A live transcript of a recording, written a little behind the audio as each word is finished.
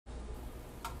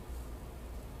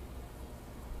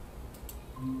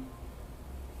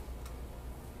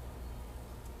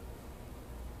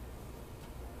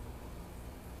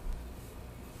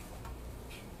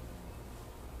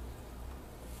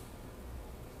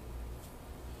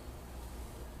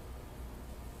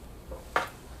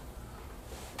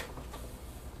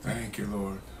Thank you,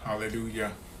 Lord.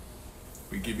 Hallelujah.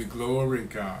 We give you glory,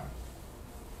 God.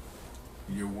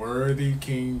 You're worthy,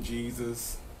 King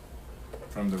Jesus,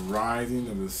 from the rising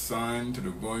of the sun to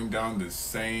the going down the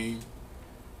same.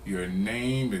 Your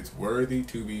name is worthy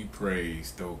to be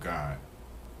praised, oh God.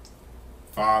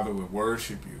 Father, we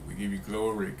worship you. We give you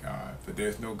glory, God, for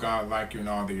there's no God like you in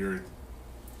all the earth.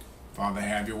 Father,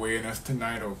 have your way in us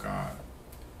tonight, oh God.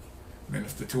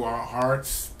 Minister to our hearts.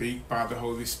 Speak by the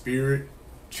Holy Spirit.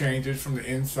 Change us from the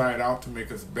inside out to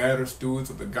make us better stewards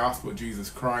of the gospel of Jesus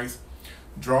Christ.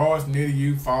 Draw us near to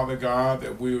you, Father God,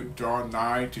 that we would draw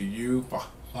nigh to you,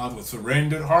 Father, with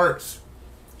surrendered hearts,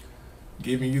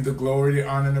 giving you the glory, the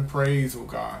honor, and the praise, oh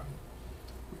God.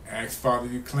 We ask, Father,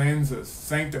 you cleanse us,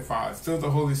 sanctify us, fill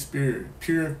the Holy Spirit,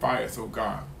 purify us, oh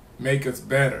God. Make us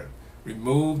better.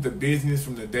 Remove the business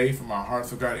from the day from our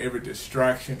hearts, oh God, every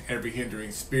distraction, every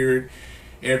hindering spirit,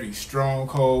 every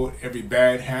stronghold, every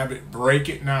bad habit. Break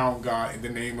it now, God, in the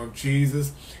name of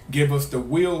Jesus. Give us the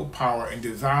willpower and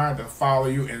desire to follow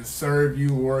you and serve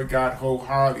you, Lord God,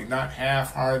 wholeheartedly, not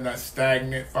half-hearted, not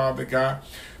stagnant, Father God,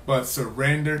 but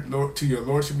surrendered, Lord, to your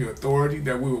lordship, your authority,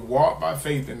 that we will walk by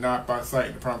faith and not by sight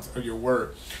in the promise of your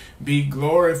word. Be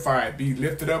glorified, be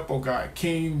lifted up, oh God.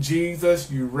 King Jesus,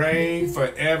 you reign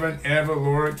forever and ever,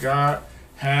 Lord God.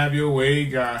 Have your way,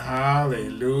 God.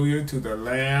 Hallelujah to the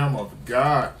Lamb of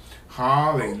God.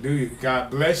 Hallelujah.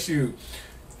 God bless you.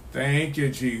 Thank you,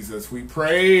 Jesus. We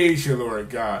praise you,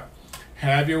 Lord God.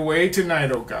 Have your way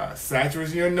tonight, oh God.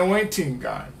 Saturate your anointing,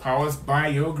 God. Empower us by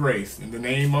your grace in the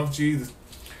name of Jesus.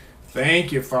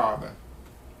 Thank you, Father.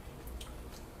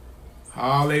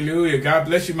 Hallelujah. God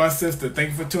bless you, my sister. Thank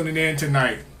you for tuning in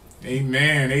tonight.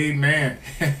 Amen. Amen.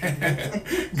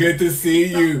 Good to see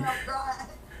you.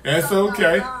 That's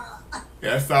okay.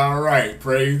 That's all right.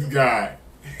 Praise God.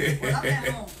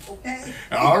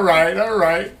 All right, all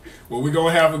right. Well, we're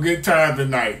going to have a good time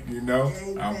tonight, you know.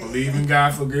 I'm believing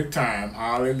God for a good time.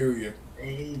 Hallelujah.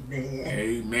 Amen.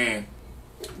 Amen.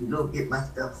 Go get my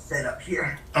stuff set up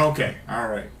here. Okay, all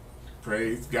right.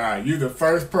 Praise God. You're the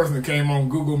first person that came on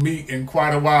Google Meet in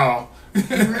quite a while.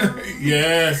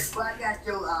 Yes. Well, I got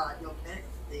your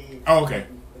message. Okay.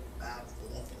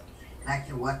 I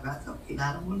can watch myself.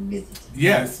 I don't want to miss it.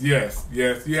 Yes, yes,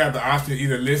 yes. You have the option to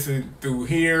either listen through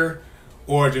here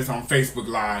or just on Facebook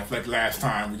Live, like last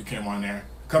time when you came on there.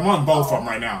 Come on both of them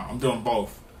right now. I'm doing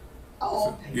both. Oh,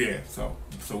 okay. Yeah, so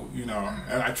you know,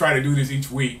 I try to do this each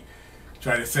week.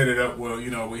 Try to set it up where, you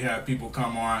know, we have people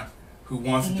come on who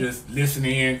wants to just listen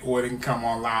in, or they can come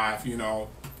on live, you know,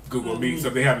 Google Meet. So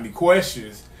if they have any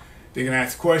questions, they can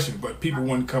ask questions, but people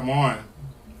wouldn't come on.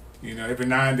 You know, every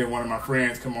now and then one of my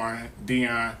friends come on,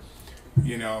 Dion,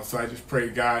 you know, so I just pray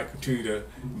God continue to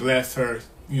bless her,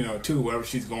 you know, too, whatever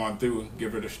she's going through, and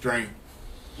give her the strength.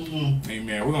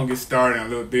 Amen. We're going to get started in a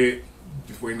little bit.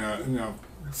 Just waiting, you know,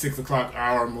 6 o'clock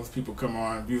hour. Most people come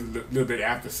on usually a little bit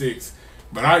after 6.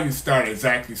 But I used to start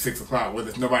exactly 6 o'clock,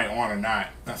 whether there's nobody on or not.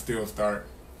 I still start.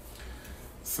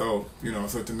 So, you know,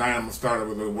 so tonight I'm going to start with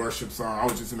a little worship song. I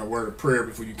was just in a word of prayer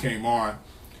before you came on.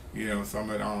 You know, so I'm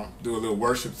going to do a little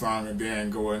worship song and then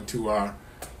go into our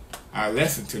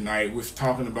lesson tonight, which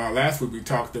talking about, last week we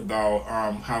talked about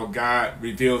how God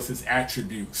reveals his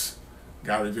attributes.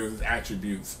 God reveals his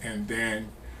attributes. And then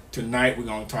tonight we're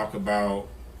going to talk about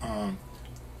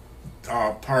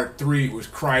part 3,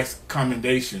 which Christ's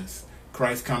commendations.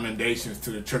 Christ's commendations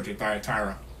to the church of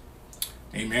Thyatira.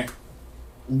 Amen.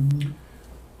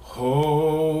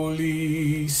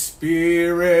 Holy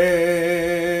Spirit,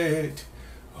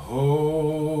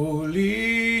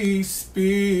 Holy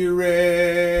Spirit,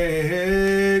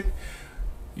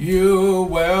 you're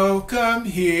welcome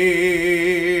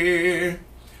here.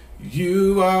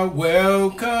 You are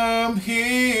welcome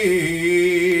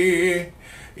here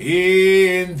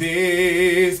in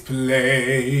this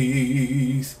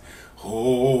place.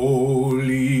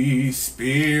 Holy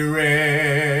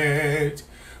Spirit,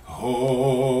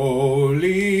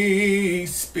 Holy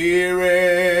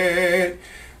Spirit,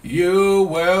 you're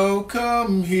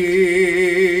welcome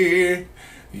here.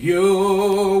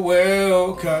 You're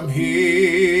welcome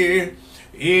here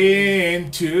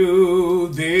into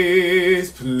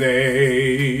this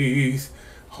place.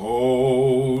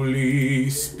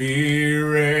 Holy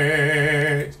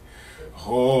Spirit,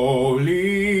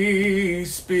 Holy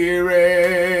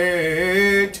Spirit,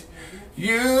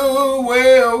 you're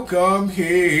welcome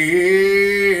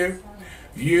here.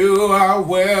 You are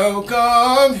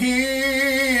welcome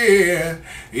here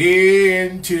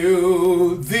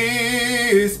into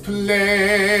this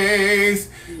place.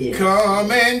 Yes.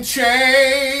 Come and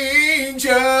change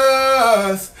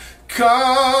us.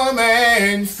 Come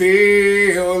and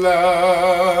fill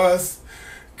us.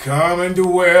 Come and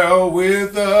dwell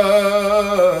with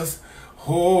us,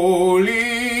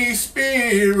 Holy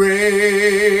Spirit.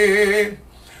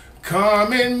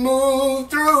 Come and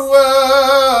move through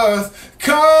us.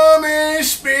 Come and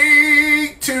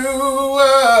speak to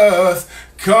us.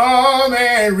 Come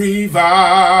and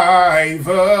revive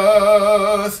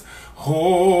us,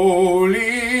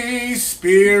 Holy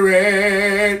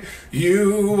Spirit.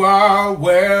 You are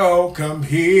welcome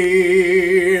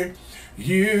here.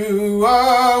 You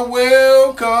are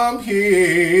welcome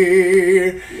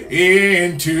here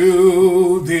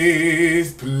into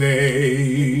this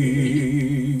place.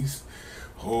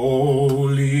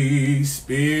 Holy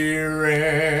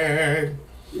Spirit,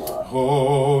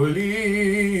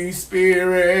 Holy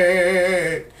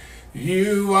Spirit,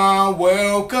 you are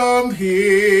welcome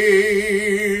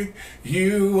here.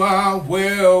 You are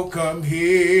welcome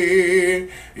here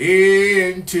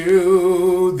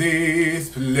into this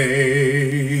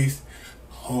place.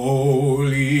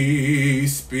 Holy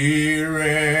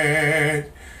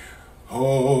Spirit,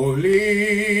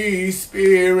 Holy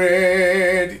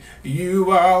Spirit,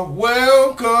 you are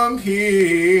welcome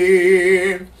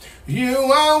here. You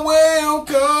are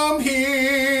welcome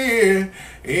here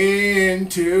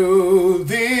into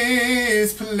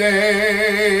this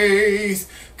place.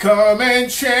 Come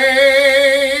and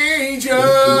change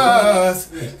us.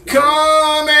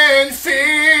 Come and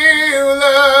fill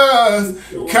us.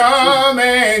 Come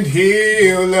and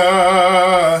heal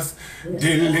us.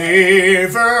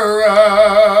 Deliver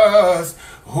us.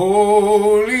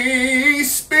 Holy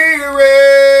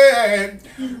Spirit,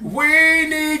 we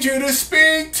need you to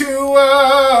speak to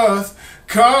us.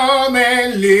 Come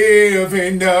and live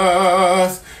in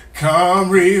us. Come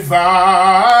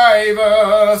revive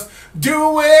us.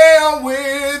 Dwell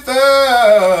with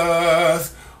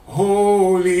us,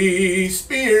 Holy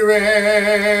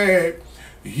Spirit.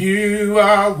 You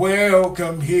are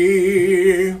welcome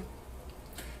here.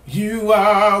 You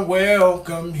are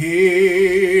welcome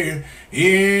here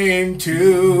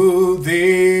into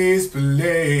this place.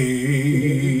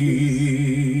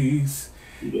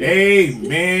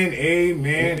 Amen,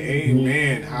 amen,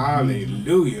 amen.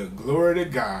 Hallelujah. Glory to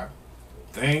God.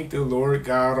 Thank the Lord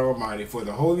God Almighty for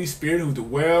the Holy Spirit who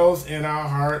dwells in our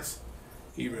hearts.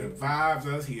 He revives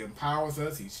us. He empowers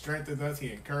us. He strengthens us.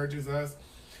 He encourages us.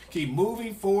 Keep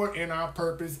moving forward in our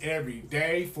purpose every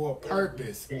day for a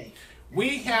purpose.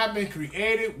 We have been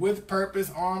created with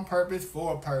purpose, on purpose,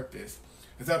 for a purpose.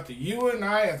 It's up to you and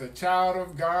I as a child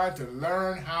of God to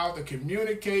learn how to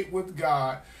communicate with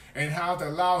God and how to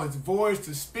allow his voice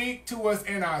to speak to us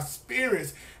in our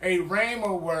spirits, a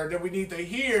rhema word that we need to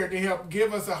hear to help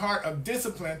give us a heart of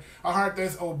discipline, a heart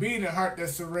that's obedient, a heart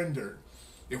that's surrendered.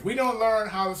 If we don't learn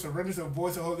how to surrender to the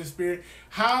voice of the Holy Spirit,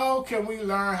 how can we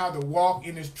learn how to walk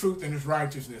in his truth and his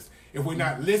righteousness if we're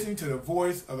not listening to the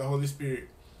voice of the Holy Spirit?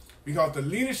 Because the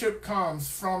leadership comes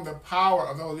from the power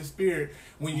of the Holy Spirit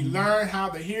when you learn how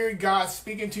to hear God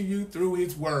speaking to you through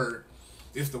his word.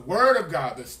 It's the word of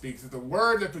God that speaks. It's the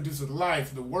word that produces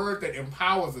life, the word that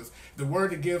empowers us, the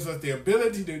word that gives us the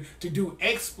ability to do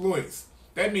exploits.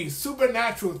 That means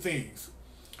supernatural things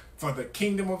for the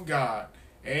kingdom of God.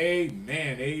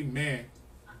 Amen, amen.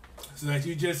 So as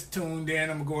you just tuned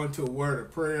in, I'm going to a word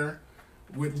of prayer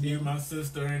with you, my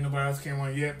sister. Ain't nobody else came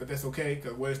on yet, but that's okay,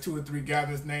 because where there's 2 or 3 gathered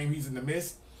in his name, he's in the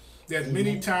midst. There's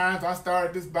many times I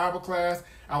started this Bible class,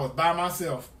 I was by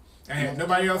myself. I had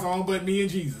nobody else on but me and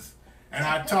Jesus. And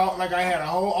I talked like I had a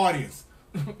whole audience.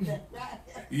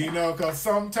 You know, because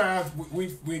sometimes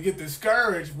we get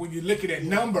discouraged when you're looking at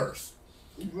numbers.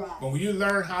 But when you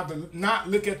learn how to not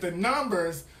look at the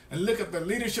numbers and look at the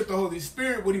leadership of the Holy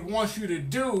Spirit, what he wants you to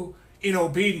do in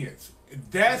obedience.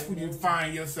 That's when you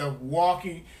find yourself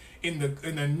walking in the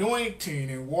anointing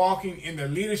and walking in the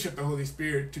leadership of the Holy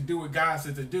Spirit to do what God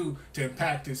said to do to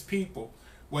impact his people.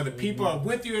 Whether people are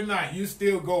with you or not, you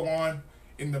still go on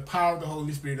in the power of the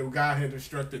Holy Spirit that God had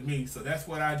instructed me. So that's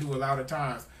what I do a lot of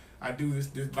times. I do this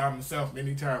by myself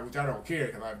many times, which I don't care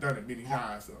because I've done it many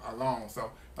times alone.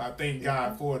 So I thank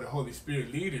God for the Holy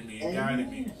Spirit leading me and guiding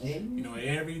me. You know,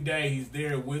 every day he's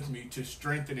there with me to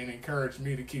strengthen and encourage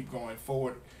me to keep going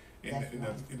forward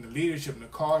in the leadership and the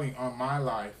calling on my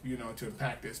life, you know, to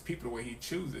impact his people the way he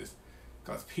chooses.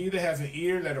 Because Peter has an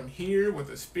ear, let him hear what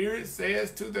the Spirit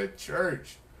says to the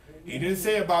church. He didn't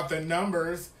say about the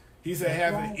numbers. He said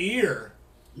have an ear.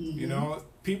 You know,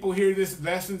 people hear this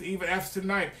lesson even after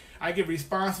tonight. I get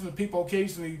responses from people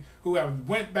occasionally who have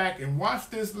went back and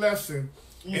watched this lesson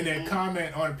and then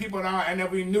comment on people that I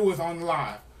never even knew was on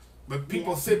live. But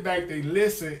people sit back, they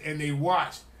listen, and they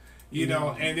watch, you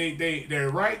know, and they're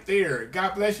right there.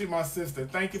 God bless you, my sister.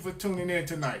 Thank you for tuning in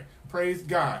tonight. Praise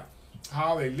God.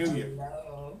 Hallelujah.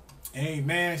 Hello.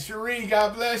 Amen. Cherie,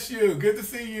 God bless you. Good to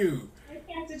see you. Hey,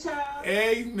 Pastor Charles.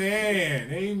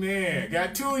 Amen. Amen.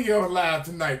 Got two of you on live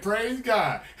tonight. Praise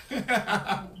God.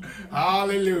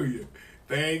 Hallelujah.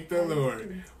 Thank the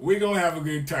Lord. We're going to have a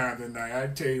good time tonight. I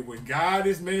tell you, when God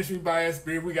is ministering by His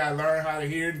Spirit, we got to learn how to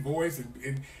hear His voice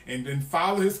and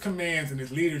follow His commands and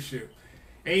His leadership.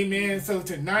 Amen. So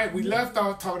tonight, we left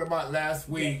off talking about last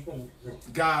week,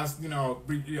 God's,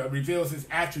 reveals His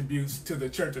attributes to the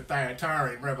church of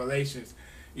Thyatira in Revelations.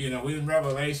 We're in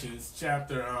Revelations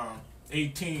chapter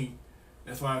 18.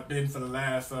 That's why I've been for the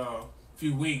last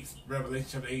few weeks, Revelation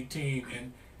chapter 18.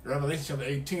 And Revelation chapter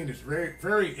 18 is very,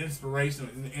 very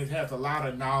inspirational. It has a lot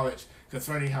of knowledge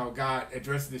concerning how God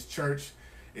addresses His church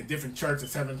in different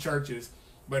churches, 7 churches.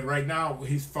 But right now,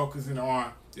 He's focusing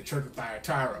on the church of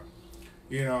Thyatira.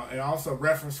 And also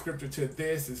reference scripture to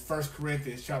this is 1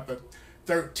 Corinthians chapter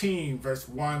 13, verse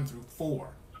 1 through 4.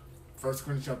 1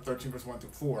 Corinthians chapter 13, verse 1 through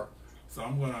 4. So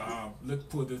I'm going to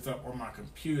pull this up on my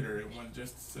computer in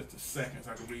just a second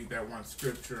so I can read that one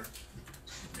scripture.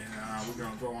 And we're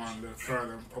going to go on a little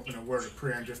further, open a word of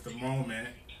prayer in just a moment.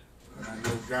 And I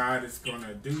know God is going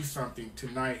to do something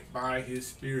tonight by His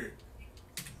Spirit.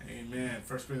 Amen.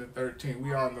 1 Corinthians 13,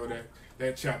 we all know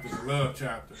that chapter is a love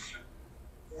chapter.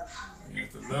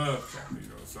 It's a love chapter,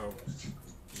 so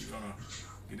we're going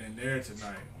to get in there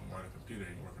tonight while the computer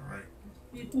ain't working right.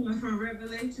 You coming from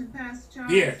Revelation, Pastor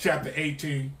Charles? Yeah, chapter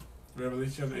 18.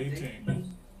 Revelation chapter 18.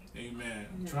 Amen.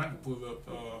 I'm trying to pull up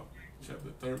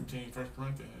chapter 13, 1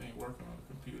 Corinthians. It ain't working on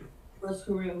the computer.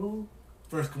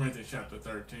 1 Corinthians chapter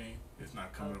 13. It's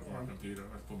not coming up on my computer.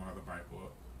 Let's pull my other Bible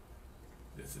up.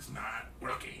 This is not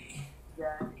working.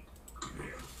 Yeah.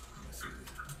 Let's see.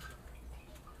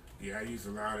 Yeah, I use a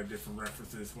lot of different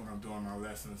references when I'm doing my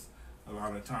lessons. A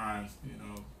lot of times,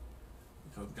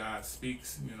 because God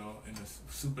speaks, in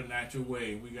a supernatural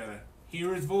way. We got to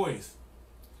hear His voice.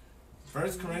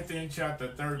 1 Corinthians chapter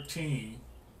 13,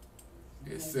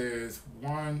 it says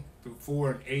 1 through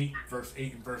 4 and 8, verse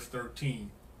 8 and verse 13.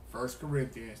 1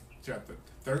 Corinthians chapter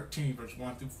 13, verse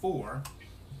 1 through 4.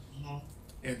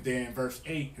 And then verse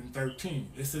 8 and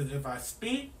 13. It says, if I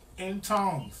speak in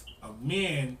tongues of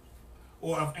men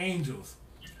or of angels,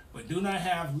 but do not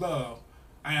have love,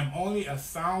 I am only a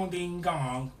sounding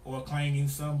gong or a clanging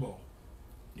cymbal.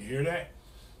 You hear that?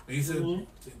 He said,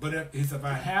 but if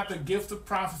I have the gift of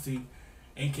prophecy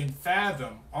and can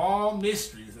fathom all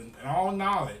mysteries and all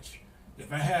knowledge,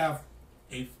 if I have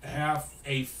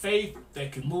a faith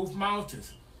that can move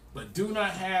mountains, but do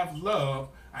not have love,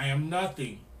 I am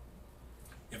nothing.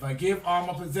 If I give all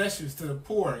my possessions to the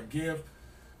poor and give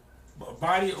my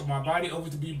body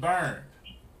over to be burned,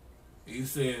 He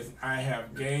says, I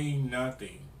have gained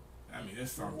nothing. I mean,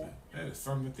 that's something. That is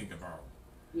something to think about.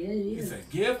 Yeah, He said,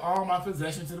 give all my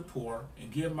possessions to the poor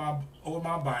and give over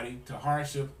my body to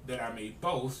hardship that I may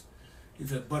boast. He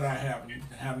said, but I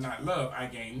have not love, I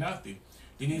gain nothing.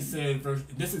 Then he said,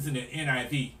 this is in the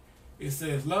NIV. It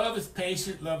says, love is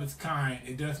patient, love is kind.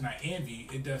 It does not envy,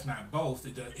 it does not boast,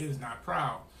 it is not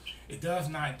proud. It does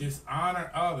not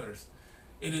dishonor others.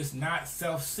 It is not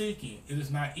self-seeking. It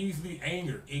is not easily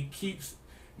angered. It keeps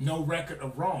no record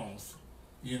of wrongs.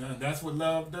 That's what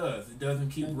love does. It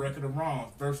doesn't keep record of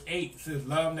wrongs. Verse 8 says,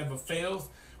 love never fails,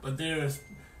 but there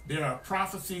are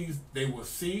prophecies, they will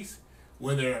cease.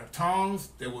 Where there are tongues,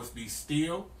 there will be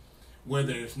still. Where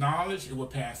there is knowledge, it will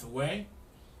pass away.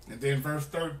 And then verse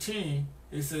 13,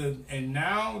 it says, and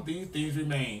now these things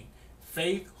remain,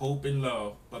 faith, hope, and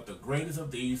love, but the greatest of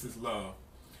these is love.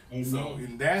 Amen. So,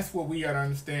 and that's what we got to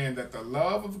understand, that the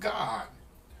love of God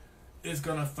is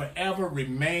going to forever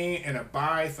remain and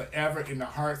abide forever in the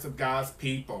hearts of God's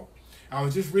people. I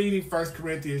was just reading 1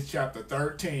 Corinthians chapter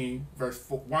 13, verse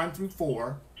 1 through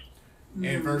 4,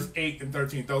 and verse 8 and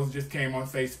 13. Those just came on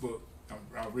Facebook.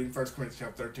 I was reading 1 Corinthians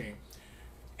chapter 13.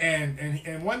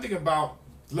 And one thing about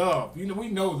love, we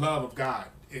know love of God.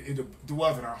 It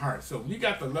dwells in our hearts. So when you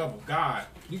got the love of God,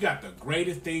 you got the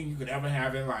greatest thing you could ever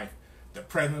have in life. The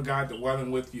presence of God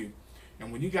dwelling with you.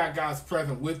 And when you got God's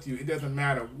presence with you, it doesn't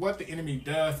matter what the enemy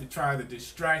does to try to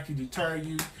distract you, deter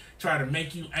you, try to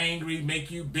make you angry,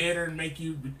 make you bitter, make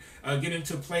you get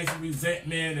into a place of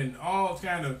resentment and all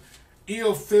kind of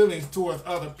ill feelings towards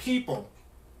other people.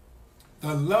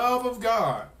 The love of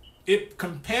God, it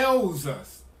compels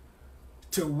us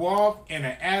to walk in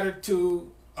an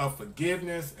attitude of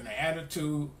forgiveness and an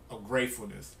attitude of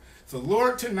gratefulness. So,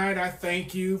 Lord, tonight I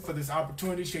thank you for this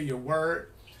opportunity to share your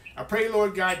word. I pray,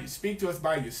 Lord God, you speak to us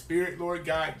by your spirit, Lord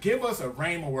God. Give us a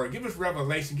rhema word. Give us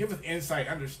revelation. Give us insight,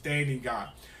 understanding, God.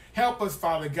 Help us,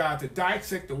 Father God, to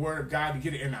dissect the word of God, to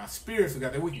get it in our spirits,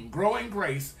 God, that we can grow in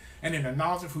grace and in the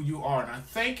knowledge of who you are. And I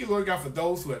thank you, Lord God, for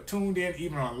those who have tuned in,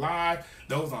 even on live,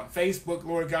 those on Facebook,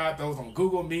 Lord God, those on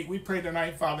Google Meet. We pray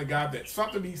tonight, Father God, that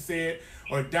something be said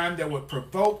or done that would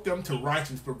provoke them to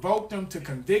righteousness, provoke them to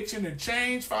conviction and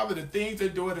change, Father, the things they're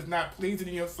doing is not pleasing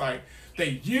in your sight,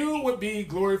 that you would be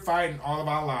glorified in all of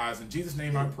our lives. In Jesus'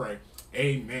 name I pray.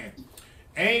 Amen.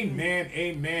 Amen.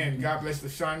 Amen. God bless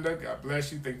LaShonda. God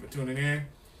bless you. Thank you for tuning in.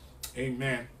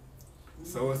 Amen.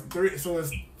 So it's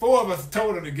four of us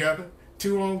total together.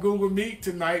 2 on Google Meet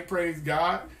tonight, praise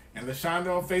God, and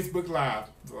LaShonda on Facebook Live.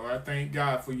 So I thank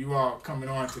God for you all coming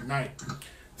on tonight.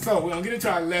 So we're gonna get into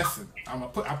our lesson. I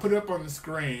put it up on the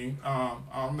screen. I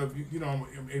don't know if you know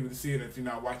I'm able to see it. If you're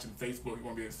not watching Facebook, you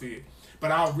won't be able to see it.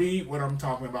 But I'll read what I'm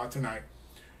talking about tonight.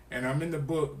 And I'm in the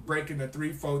book, Breaking the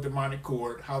Threefold Demonic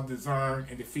Cord, How to Discern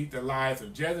and Defeat the Lies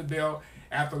of Jezebel,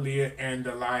 Athaliah, and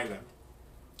Delilah.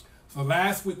 So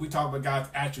last week we talked about God's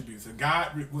attributes. And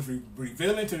God was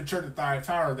revealing to the church of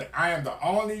Thyatira that I am the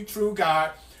only true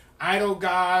God. Idol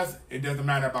gods, it doesn't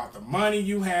matter about the money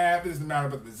you have. It doesn't matter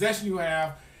about the possession you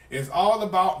have. It's all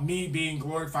about me being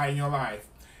glorified in your life.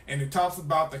 And it talks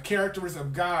about the characteristics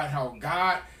of God, how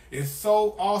God is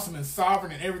so awesome and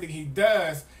sovereign in everything he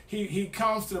does. He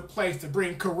comes to the place to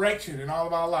bring correction in all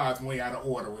of our lives when we're out of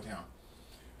order with him.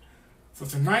 So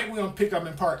tonight we're going to pick up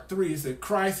in part 3. It's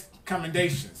Christ's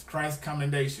commendations. Christ's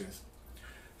commendations.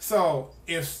 So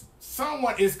if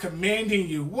someone is commending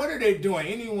you, what are they doing?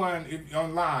 Anyone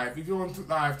on live, if you're on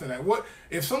live tonight, what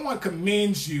if someone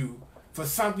commends you for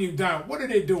something you've done, what are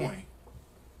they doing?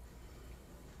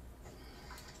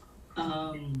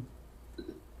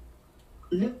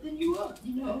 Lifting you up,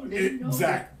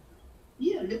 Exactly.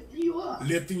 Yeah, lifting you up.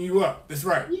 Lifting you up. That's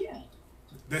right. Yeah.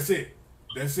 That's it.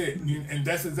 That's it. And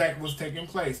that's exactly what's taking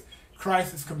place.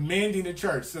 Christ is commending the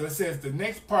church. So it says the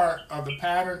next part of the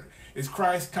pattern is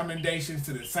Christ's commendations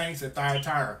to the saints at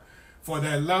Thyatira for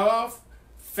their love,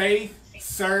 faith,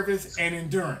 service, and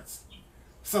endurance.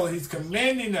 So he's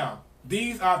commending them.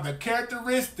 These are the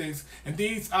characteristics and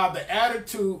these are the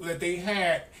attitude that they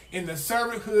had in the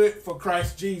servanthood for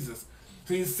Christ Jesus.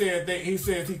 So he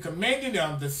says he commended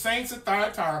them, the saints of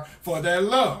Thyatira, for their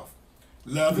love.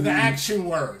 Love is the action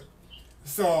word.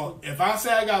 So if I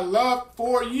say I got love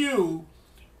for you,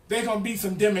 there's going to be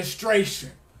some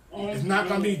demonstration. It's not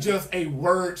going to be just a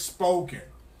word spoken.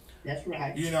 That's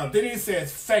right. Then he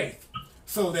says faith.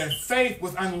 So their faith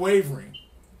was unwavering.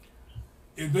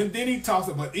 And then he talks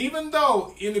about, even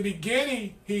though in the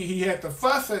beginning he had to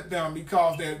fuss at them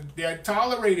because they had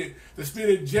tolerated the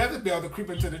spirit of Jezebel to creep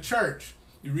into the church.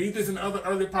 You read this in other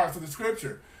early parts of the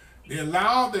scripture. They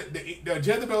allowed the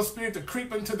Jezebel spirit to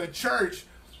creep into the church,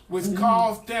 which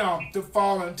caused them to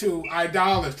fall into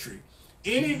idolatry.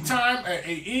 Anytime an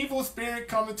evil spirit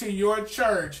comes into your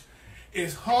church,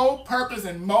 its whole purpose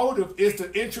and motive is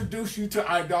to introduce you to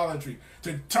idolatry,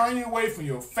 to turn you away from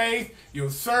your faith, your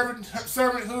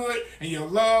servanthood, and your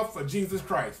love for Jesus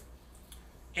Christ,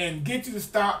 and get you to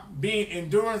stop being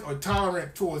endurance or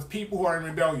tolerant towards people who are in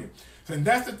rebellion. So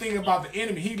that's the thing about the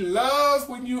enemy. He loves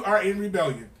when you are in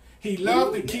rebellion. He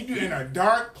loves to keep you in a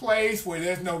dark place where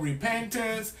there's no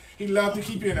repentance. He loves to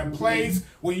keep you in a place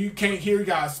where you can't hear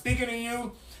God speaking to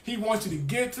you. He wants you to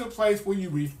get to a place where you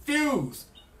refuse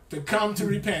to come to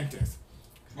repentance.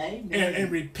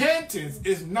 And repentance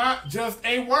is not just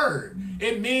a word.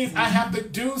 It means I have to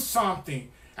do something.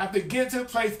 I have to get to a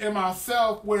place in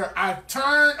myself where I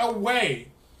turn away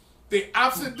the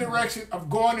opposite direction of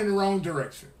going in the wrong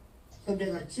direction. So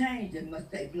there's a change that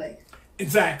must take place.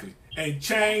 Exactly. A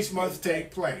change must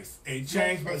take place. A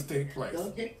change must take place.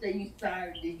 Don't just say you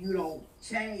sorry that you don't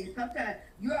change. Sometimes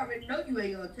you already know you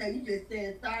ain't going to change. You just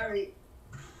saying sorry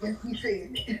just be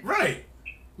saying it. Right.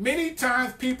 Many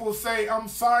times people say, I'm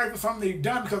sorry for something they've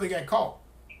done because they got caught.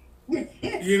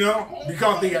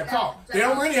 Because they got caught. They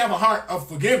don't really have a heart of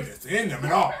forgiveness in them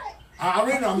at all. I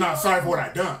really know I'm not sorry for what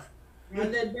I've done. Are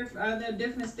there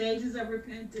different stages of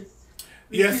repentance?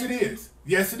 Yes, it is.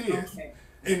 Yes, it is. Okay.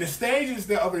 And the stages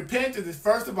of repentance is,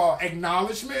 first of all,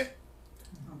 acknowledgement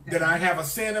that I have a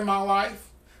sin in my life.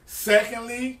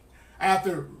 Secondly, I have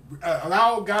to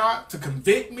allow God to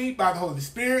convict me by the Holy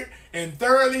Spirit. And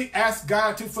thirdly, ask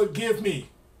God to forgive me.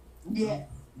 Yeah.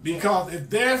 Because if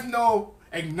there's no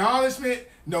acknowledgement,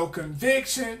 no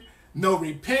conviction, no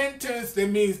repentance, that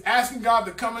means asking God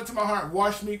to come into my heart,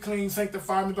 wash me clean,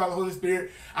 sanctify me by the Holy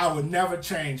Spirit, I would never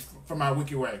change from my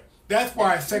wicked way. That's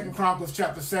why 2 Chronicles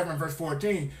chapter 7, verse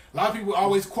 14. A lot of people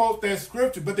always quote that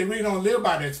scripture, but they really don't live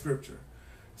by that scripture.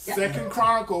 2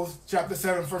 Chronicles chapter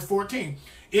 7, verse 14.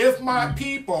 If my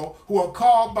people who are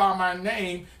called by my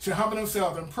name should humble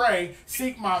themselves and pray,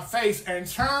 seek my face, and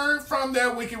turn from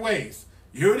their wicked ways.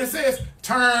 You hear what it says?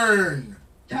 Turn.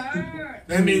 Turn.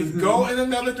 That means go in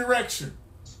another direction.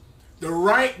 The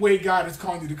right way God is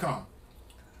calling you to come.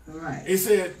 Right. He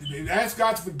said, ask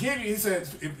God to forgive you. He said,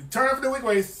 turn from the wicked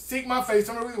ways, seek my face,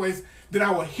 turn from the wicked ways, then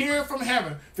I will hear from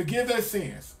heaven, forgive their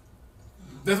sins.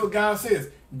 That's what God says.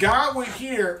 God will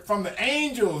hear from the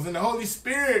angels and the Holy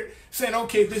Spirit saying,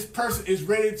 okay, this person is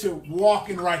ready to walk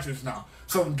in righteousness now.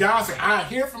 So God said, I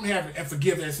hear from heaven and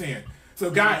forgive their sin. So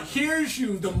God hears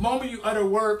you the moment you utter a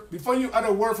word. Before you utter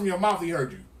a word from your mouth, he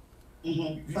heard you.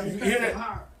 But You it's hear from that? the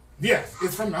heart. Yes,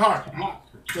 it's from the heart.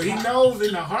 So he knows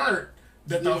in the heart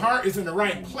that the heart is in the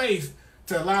right place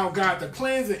to allow God to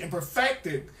cleanse it and perfect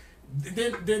it.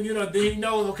 Then he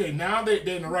knows, okay, now they're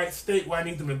in the right state where I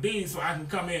need them to be, so I can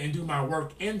come in and do my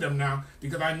work in them now,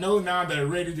 because I know now they're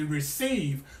ready to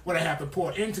receive what I have to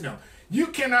pour into them. You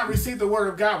cannot receive the word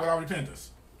of God without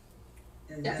repentance.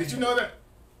 Did you know that?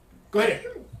 Go ahead.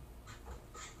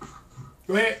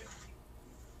 Go ahead.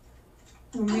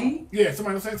 For me? Yeah,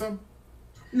 somebody say something?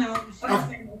 No,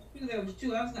 that was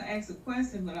true. I was going to ask a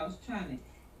question, but I was trying to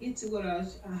get to what I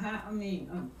was,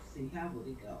 see, how would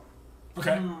it go?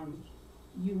 Okay.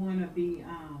 You want to be,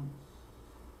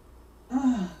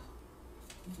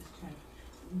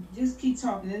 just keep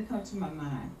talking. It'll come to my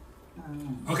mind.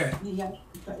 Okay. Yeah,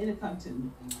 it'll come to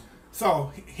me.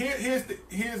 So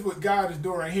here's what God is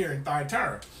doing right here in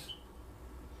Thyatira.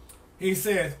 He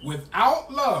says,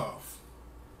 without love,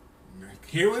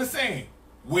 hear what it's saying,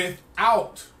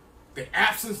 without the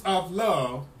absence of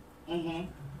love,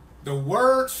 the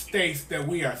word states that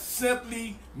we are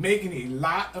simply making a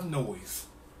lot of noise.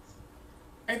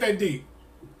 Ain't that deep?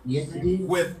 Yes, it is.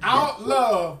 Without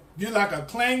love, you're like a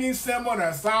clanging cymbal and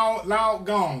a loud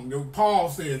gong. Paul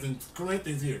says in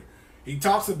Corinthians here. He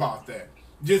talks about that.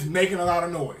 Just making a lot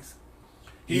of noise.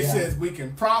 He says we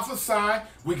can prophesy,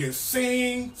 we can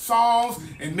sing songs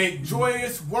and make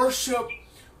joyous worship,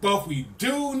 but if we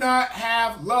do not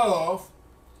have love,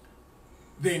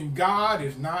 then God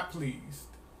is not pleased.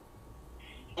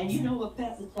 And you know what,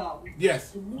 Pastor Charles?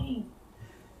 Yes. To me,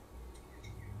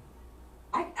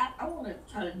 I want to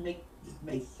try to make this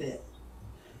make sense.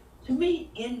 To me,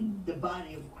 in the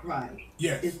body of Christ,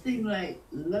 it seems like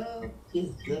love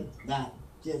is just not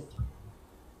just.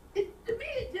 To me,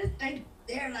 it just ain't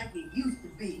there like it used to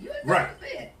be. You know what I'm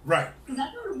saying? Right. Because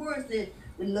I know the word said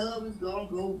the love is gonna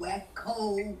go wax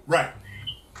cold. Right.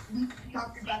 We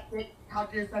talked about that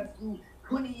out there something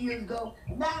 20 years ago.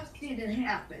 Now I'm seeing it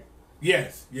happen.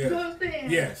 Yes. Yes. You know what I'm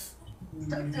saying? Yes.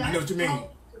 So I know what you mean.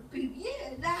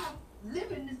 Now I'm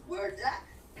living this word that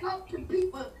I talked to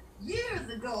people years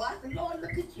ago. I said, Lord,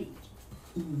 look at you.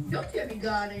 Don't tell me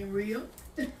God ain't real.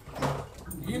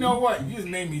 You know what? You just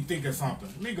made me think of something.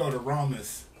 Let me go to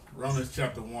Romans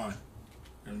chapter 1.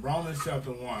 In Romans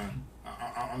chapter 1,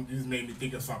 you just made me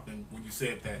think of something when you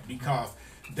said that. Because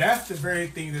that's the very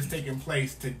thing that's taking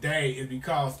place today, is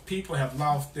because people have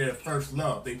lost their first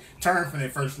love. They turned from their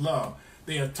first love.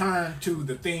 They have turned to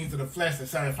the things of the flesh that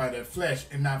satisfy their flesh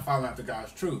and not following after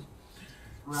God's truth.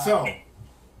 Right. So,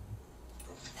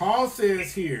 Paul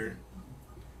says here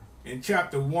in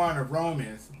chapter 1 of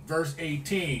Romans, verse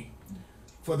 18,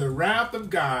 for the wrath of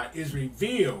God is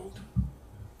revealed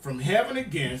from heaven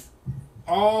against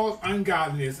all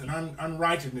ungodliness and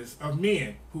unrighteousness of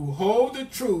men who hold the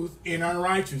truth in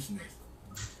unrighteousness,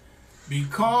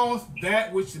 because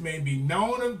that which may be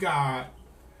known of God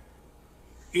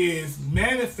is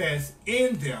manifest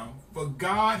in them, for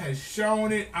God has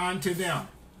shown it unto them.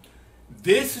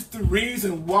 This is the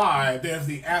reason why there's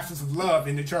the absence of love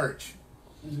in the church.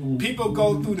 People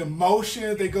go through the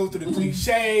motions, they go through the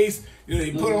cliches,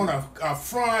 they put on a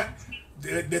front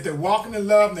that they're walking in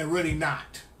love and they're really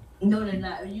not. No, they're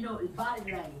not. You know, it's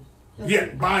body language. Yeah,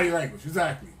 body language,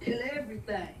 exactly. It's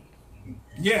everything.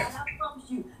 Yes. And I promise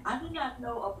you, I did not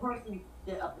know a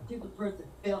particular person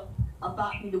felt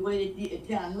about me the way they did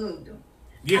until I hugged them.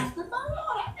 Yes. I said, my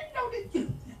Lord, I didn't know this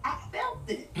too. I felt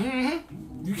it.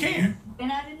 Mm-hmm. You can.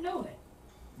 And I didn't know it.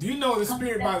 You know the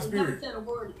spirit by the spirit.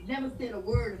 Never said a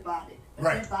word about it.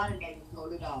 Right. That body language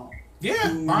told it all.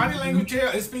 Yeah, body language,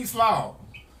 it speaks loud.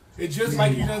 It's just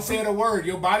like you done said a word.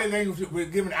 Your body language will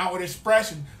give an outward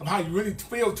expression of how you really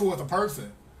feel towards a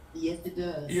person. Yes, it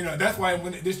does. You know, that's why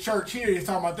when this church here is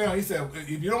talking about that, he said, if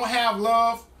you don't have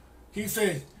love, he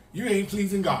says, you ain't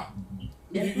pleasing God.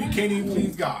 You can't even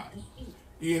please God.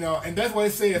 You know, and that's why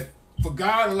it says, for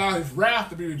God allowed his wrath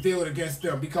to be revealed against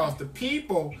them, because the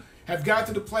people have got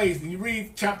to the place, and you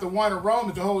read chapter 1 of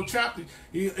Romans, the whole chapter,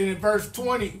 in verse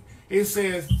 20, it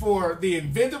says, for the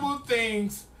invisible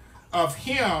things of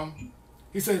him,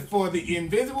 he says, for the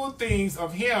invisible things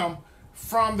of him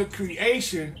from the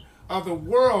creation of the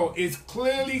world is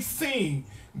clearly seen,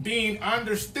 being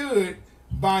understood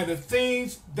by the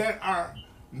things that are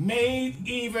made,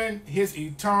 even his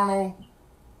eternal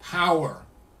power,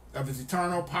 of his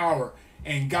eternal power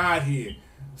and Godhead,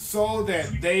 so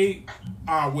that they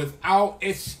are without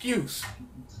excuse.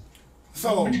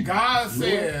 So God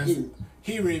says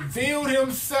he revealed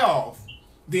himself,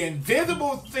 the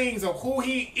invisible things of who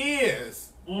he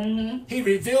is. He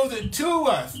reveals it to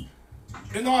us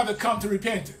in order to come to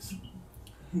repentance.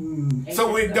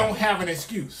 So we don't have an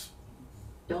excuse.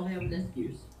 Don't have an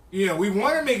excuse. You know, we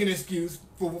want to make an excuse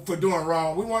for doing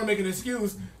wrong. We want to make an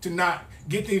excuse to not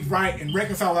get things right and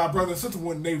reconcile with our brothers and sisters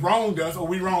when they wronged us or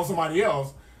we wronged somebody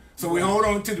else. So we hold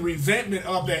on to the resentment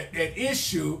of that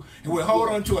issue, and we hold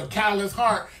on to a callous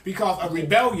heart because of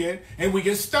rebellion, and we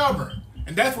get stubborn.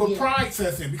 And that's what pride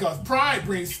sets in, because pride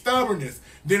brings stubbornness,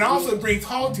 then also brings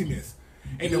haughtiness.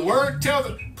 And the word tells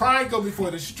us pride goes before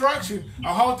destruction,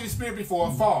 a haughty spirit before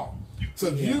a fall. So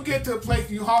if you get to a place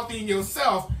you haughty in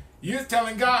yourself, you're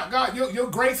telling God, your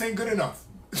grace ain't good enough.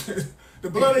 The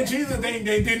blood of Jesus, they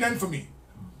did nothing for me.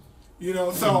 You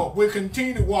know, so we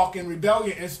continue to walk in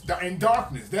rebellion and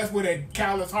darkness. That's where that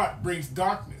callous heart brings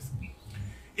darkness.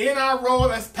 In our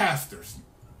role as pastors,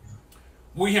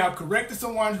 we have corrected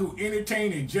someone who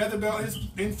entertained a Jezebel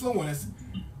influence.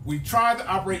 We try to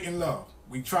operate in love.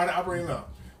 We try to operate in love.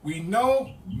 We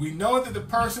know that the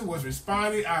person was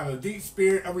responding out of a deep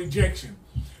spirit of rejection.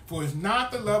 For it's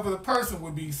not the love of the person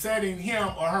would be setting him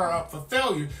or her up for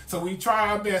failure. So we try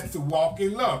our best to walk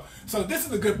in love. So this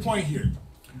is a good point here.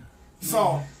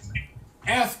 So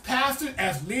as pastors,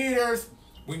 as leaders,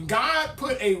 when God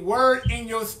put a word in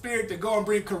your spirit to go and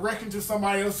bring correction to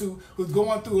somebody else who's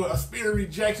going through a spirit of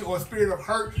rejection or a spirit of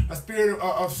hurt, a spirit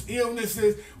of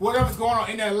illnesses, whatever's going on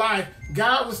in their life,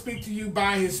 God will speak to you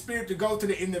by his spirit to go to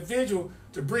the individual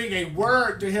to bring a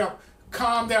word to help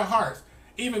calm their hearts,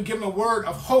 even give them a word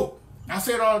of hope. I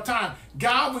say it all the time.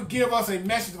 God would give us a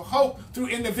message of hope through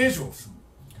individuals.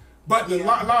 But a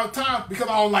lot of times, because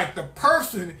I don't like the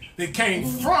person that came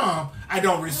from, I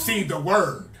don't receive the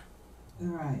word.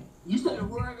 Right. You said the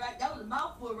word right. That was a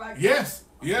mouthful right there. Yes,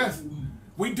 yes.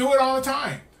 We do it all the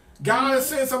time. God has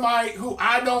sent somebody who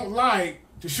I don't like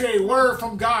to share a word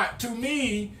from God to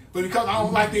me, but because I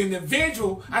don't like the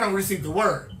individual, I don't receive the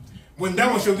word. When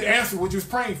that was your answer, what you was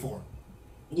praying for.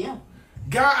 Yeah.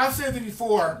 God, I said it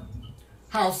before,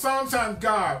 how sometimes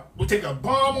God will take a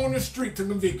bomb on the street to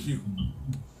convict you.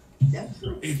 That's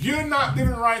true. If you're not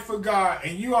living right for God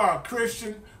and you are a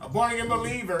Christian, a born-again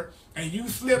believer, and you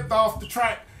slipped off the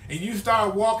track and you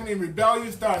start walking in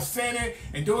rebellion, start sinning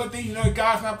and doing things you know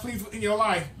God's not pleased with in your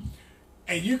life,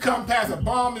 and you come past a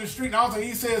bomb in the street and all of a sudden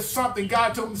he says something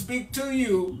God told him to speak to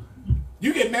you,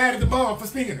 you get mad at the bomb for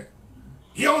speaking it.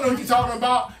 You don't know what you're talking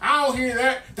about. I don't hear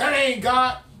that. That ain't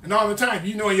God. And all the time,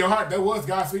 you know in your heart that was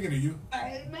God speaking to you.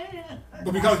 Amen.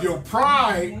 But because of your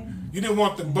pride, you didn't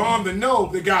want the bomb to know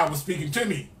that God was speaking to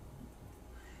me.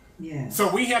 Yeah.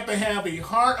 So we have to have a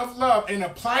heart of love and a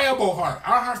pliable heart.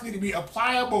 Our hearts need to be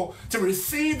pliable to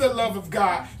receive the love of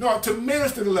God, nor to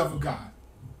minister the love of God.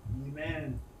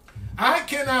 Amen. I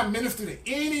cannot minister to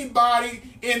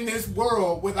anybody in this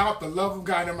world without the love of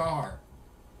God in my heart.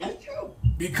 That's true.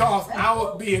 Because I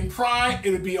would be in pride, it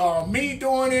would be all me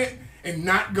doing it and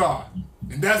not God.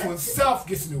 And that's when self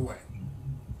gets in the way.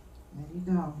 There you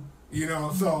go. You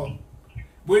know, so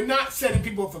we're not setting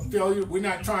people up for failure. We're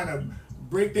not trying to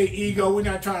break their ego. We're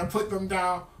not trying to put them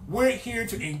down. We're here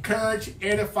to encourage,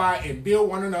 edify, and build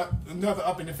one another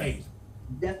up in the faith.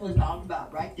 That's what it's all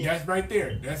about, right there. That's right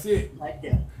there. That's it. Right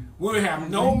there. We will have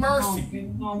no mercy.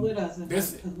 Bring on with us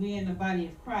because we're in the body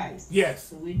of Christ. Yes.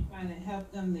 So we're trying to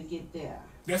help them to get there.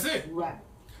 That's it. Right.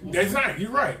 That's right.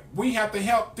 You're right. We have to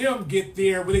help them get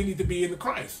there where they need to be in the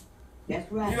Christ. That's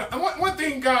right. You know, and one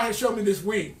thing God has shown me this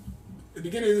week, at the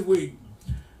beginning of this week,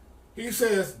 he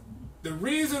says the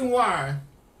reason why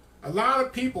a lot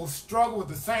of people struggle with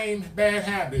the same bad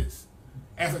habits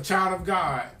as a child of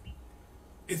God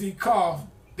is because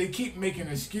they keep making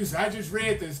excuses. I just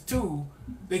read this too.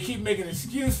 They keep making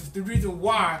excuses. The reason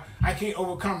why I can't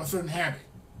overcome a certain habit.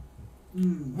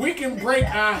 We can break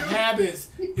our habits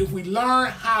if we learn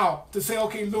how to say,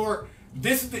 okay, Lord,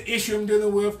 this is the issue I'm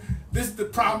dealing with. This is the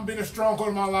problem being a stronghold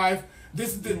in my life.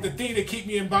 This is the thing that keep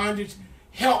me in bondage.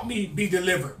 Help me be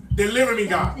delivered. Deliver me,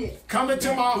 God. Come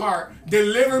into my heart.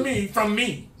 Deliver me from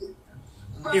me.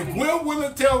 If we're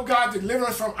willing to tell God to deliver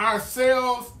us from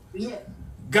ourselves,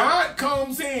 God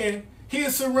comes in. He'll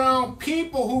surround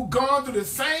people who've gone through the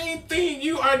same thing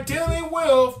you are dealing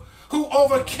with, who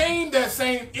overcame that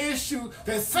same issue,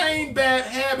 that same bad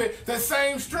habit, that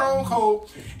same stronghold,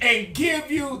 and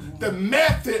give you the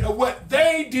method of what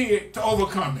they did to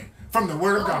overcome it from the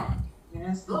Word of God.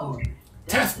 Yes, Lord.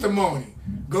 Testimony.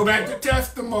 Go back to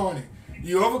testimony.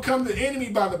 You overcome the enemy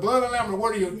by the blood of the Lamb and the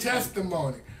word of your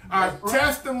testimony. Our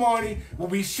testimony will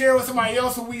be shared with somebody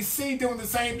else who we see doing the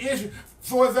same issue.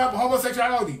 For example,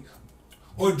 homosexuality,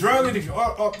 or drug addiction,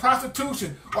 or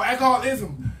prostitution, or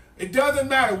alcoholism. It doesn't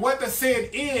matter what the sin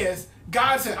is.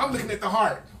 God said, I'm looking at the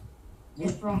heart.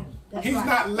 That's right. He's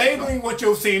not labeling what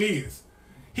your sin is.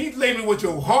 He's labeling what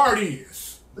your heart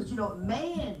is. But you know,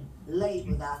 man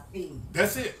labels our sin.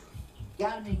 That's it.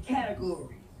 Got them in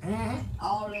categories.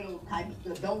 All that old type of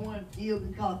stuff. Don't want to deal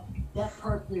because that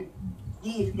person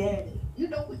did that. You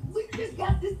know, we just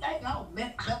got this thing all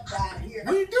messed up down here.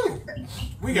 We do.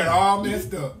 We got all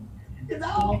messed up. It's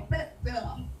all messed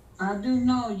up. I do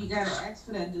know you got to ask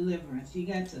for that deliverance. You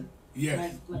got to,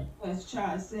 yes. like as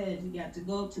Charles said, you got to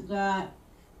go to God,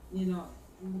 you know,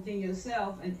 within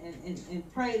yourself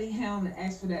and pray to Him and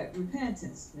ask for that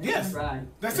repentance. Yes, right.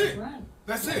 That's it. Right.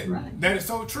 That's it. Right. That is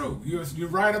so true. You're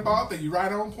right about that. You're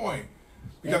right on point.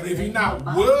 Because if you're not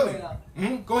willing,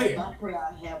 go ahead. My prayer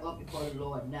I have up before the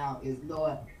Lord now is,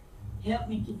 Lord, help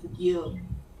me to forgive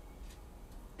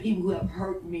people who have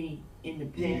hurt me in the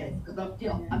past. Because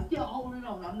I'm still holding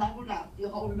on. I'm not going to lie. I'm still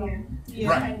holding on.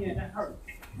 Right. Hurt.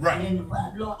 Right. And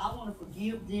Lord, I want to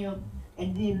forgive them.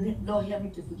 And then, Lord, help me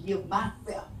to forgive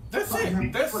myself. That's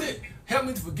it. That's it. Help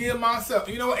me to forgive myself.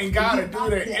 You know, and God will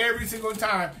do that every single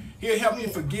time. He'll help you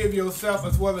forgive yourself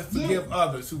as well as forgive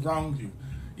others who wronged you.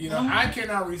 You know, I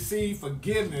cannot receive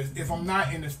forgiveness if I'm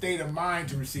not in the state of mind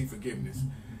to receive forgiveness.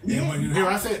 And when you hear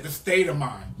I said the state of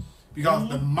mind, because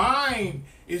the mind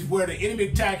is where the enemy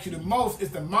attacks you the most.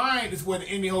 It's the mind is where the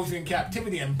enemy holds you in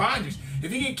captivity and bondage.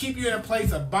 If he can keep you in a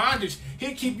place of bondage,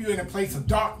 he'll keep you in a place of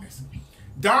darkness.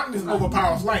 Darkness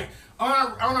overpowers light.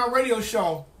 On our radio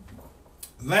show,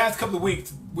 last couple of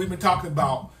weeks, we've been talking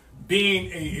about being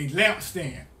a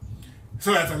lampstand.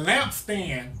 So as a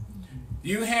lampstand,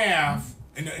 you have,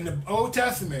 in the Old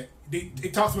Testament,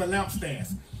 it talks about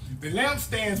lampstands. The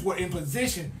lampstands were in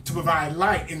position to provide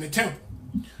light in the temple.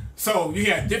 So you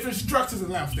have different structures of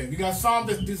lampstands. You got some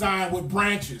that's designed with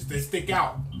branches that stick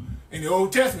out. In the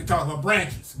Old Testament, it talks about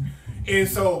branches. And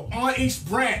so on each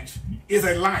branch is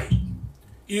a light.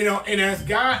 You know, and as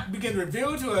God began to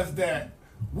reveal to us that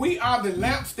we are the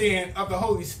lampstand of the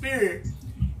Holy Spirit,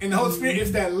 and the Holy Spirit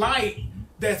is that light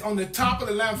that's on the top of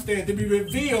the lampstand to be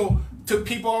revealed to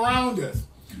people around us.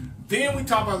 Then we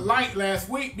talked about light last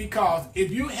week, because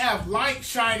if you have light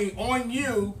shining on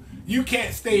you, you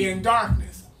can't stay in darkness.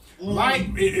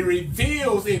 Light, it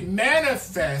reveals, it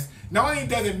manifests. Not only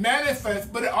does it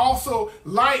manifest, but it also,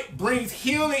 light brings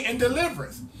healing and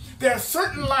deliverance. There are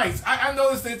certain lights. I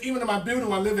noticed that even in my building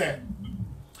where I live at,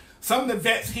 some of the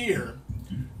vets here,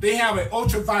 they have an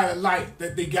ultraviolet light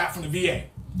that they got from the VA.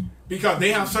 Because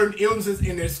they have certain illnesses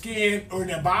in their skin or in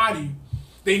their body,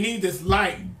 they need this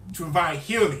light to provide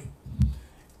healing.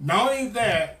 Not only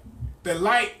that, the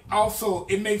light also,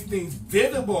 it makes things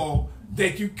visible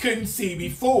that you couldn't see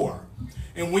before.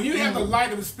 And when you have the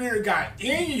light of the Spirit of God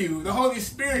in you, the Holy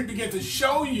Spirit begins to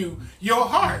show you your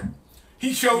heart.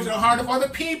 He shows you the heart of other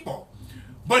people.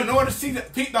 But in order to see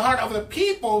the heart of other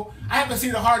people, I have to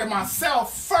see the heart of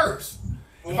myself first.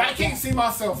 If I can't see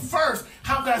myself first,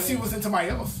 how can I see what's in somebody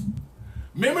else?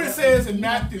 Remember it says in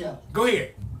Matthew, go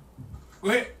ahead. Go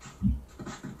ahead.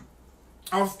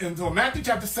 In Matthew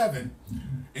chapter 7,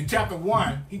 in chapter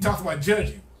 1, he talks about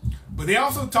judging. But he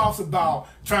also talks about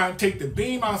trying to take the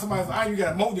beam out of somebody's eye, you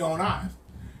got to mold your own eyes.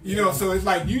 You know, so it's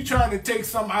like you trying to take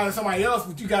something out of somebody else,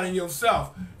 but you got in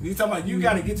yourself. And he's talking about you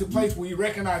got to get to a place where you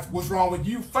recognize what's wrong with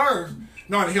you first,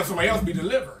 in order to help somebody else be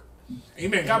delivered.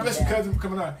 Amen. God bless you, cousin, for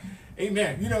coming on.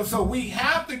 Amen. You know, so we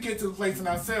have to get to the place in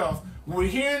ourselves where we're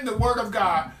hearing the word of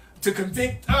God to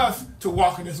convict us to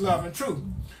walk in His love and truth.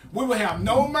 We will have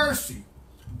no mercy,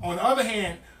 on the other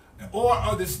hand, or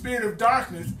of the spirit of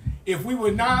darkness, if we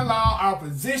would not allow our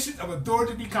position of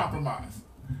authority to be compromised.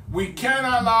 We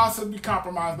cannot allow us to be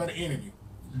compromised by the enemy.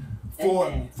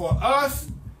 For us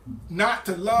not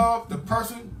to love the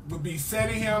person would be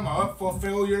setting him up for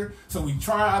failure, so we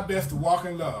try our best to walk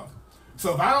in love.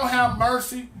 So if I don't have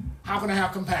mercy, how can I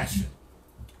have compassion?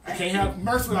 I can't have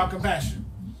mercy without compassion.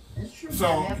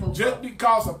 So just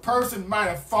because a person might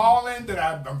have fallen that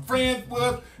I'm friends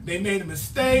with, they made a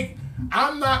mistake,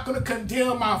 I'm not going to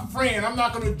condemn my friend. I'm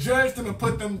not going to judge them and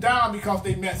put them down because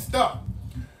they messed up.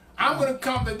 I'm going to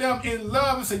come to them in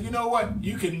love and say, you know what?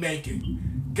 You can make it.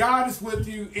 God is with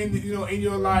you in in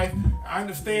your life. I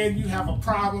understand you have a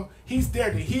problem. He's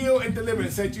there to heal and deliver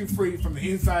and set you free from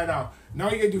the inside out. And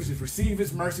all you got to do is just receive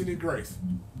His mercy and His grace.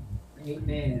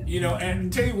 Amen.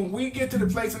 And I tell you, when we get to the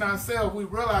place in ourselves, we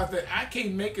realize that I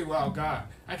can't make it without God.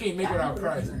 I can't make it without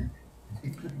Christ.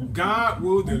 God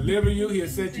will deliver you. He'll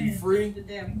set you free.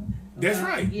 That's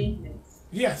right.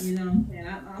 Yes. You know what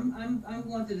I'm saying? I'm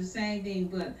going through the same thing,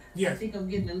 but yes. I think I'm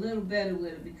getting a little better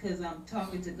with it because I'm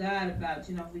talking to God about,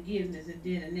 forgiveness, and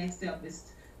then the next step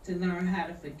is to learn how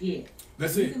to forget.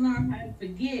 That's if it. we can learn how to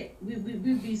forget,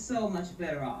 we'd be so much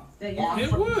better off.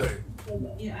 It would.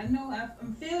 I know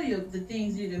I'm familiar with the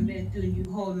things you've been through and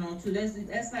you holding on to.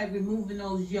 That's like removing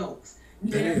those yokes.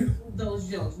 Remove those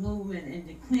yokes, move and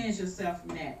to cleanse yourself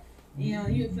from that. You'll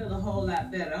feel a whole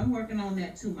lot better. I'm working on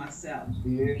that too myself.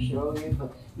 Yeah, sure.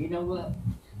 But you know what?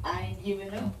 I ain't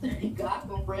giving up. God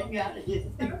gonna bring me out of this.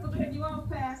 Can you on,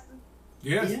 Pastor?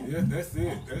 Yes, that's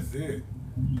it. That's it.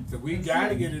 So we got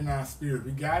to get in our spirit.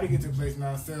 We got to get to a place in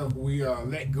ourselves where we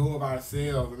let go of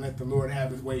ourselves and let the Lord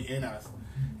have His way in us.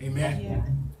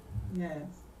 Amen. Yeah. Yes.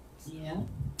 Yeah.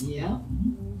 Yeah.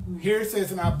 Mm-hmm. Here it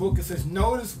says in our book, it says,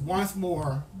 notice once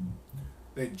more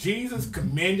that Jesus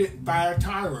commended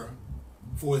Thyatira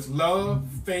for its love,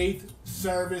 faith,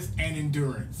 service, and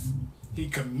endurance. He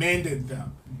commended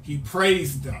them. He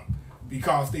praised them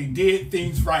because they did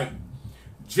things right.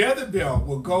 Jezebel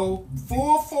will go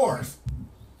full force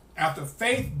after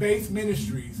faith-based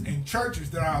ministries and churches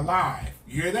that are alive.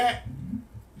 You hear that?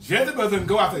 Jezebel doesn't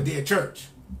go after a dead church.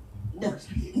 No.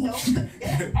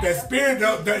 That spirit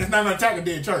is not going to attack a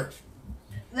dead church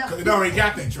because it already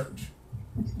got that church.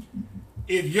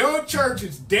 If your church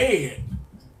is dead,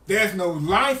 there's no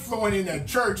life flowing in that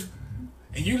church,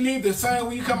 and you leave the same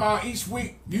way you come out each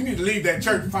week, you need to leave that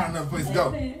church and find another place to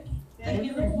go. Thank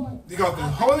you, Lord. Because the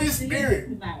Holy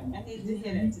Spirit. I need to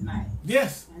hear that tonight.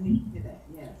 Yes. I need to hear that,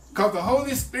 yes. Because the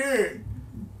Holy Spirit,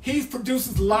 He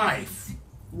produces life.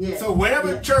 Yes. So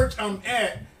whatever church I'm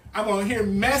at, I'm going to hear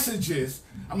messages,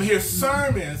 I'm going to hear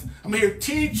sermons, I'm going to hear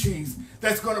teachings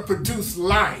that's going to produce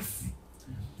life.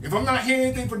 If I'm not hearing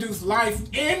anything produce life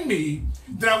in me,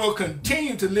 then I will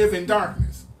continue to live in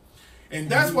darkness. And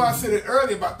that's why I said it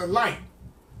earlier about the light.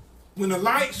 When the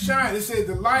light shines, it said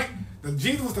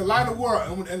Jesus was the light of the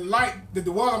world, and light that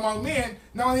the world among men.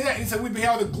 Not only that, He said we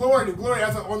beheld the glory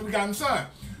as the only begotten Son.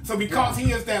 So because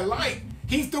He is that light,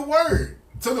 He's the Word.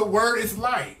 So the Word is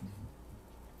light.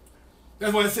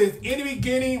 That's what it says. In the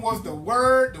beginning was the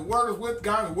Word was with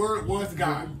God, the Word was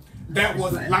God. That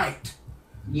was light.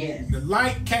 Yes. The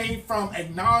light came from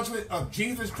acknowledgement of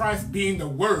Jesus Christ being the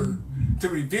Word to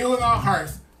reveal in our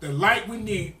hearts the light we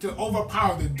need to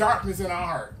overpower the darkness in our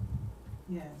heart.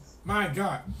 Yes. My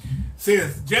God.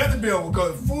 Says Jezebel will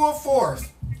go full force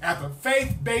after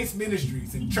faith-based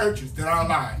ministries and churches that are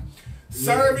alive,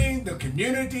 serving the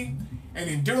community and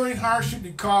enduring hardship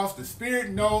because the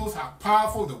Spirit knows how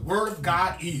powerful the Word of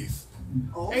God is.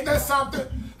 Oh. Ain't that something?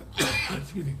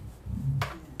 Excuse me.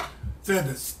 Says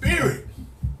the Spirit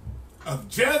of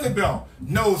Jezebel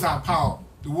knows how powerful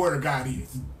the Word of God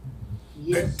is.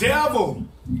 Yes. The devil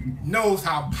knows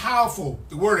how powerful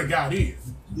the Word of God is.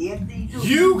 Yes, he do.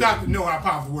 You got to know how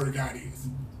powerful the Word of God is.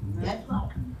 That's right.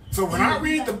 So when I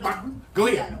read the Bible, go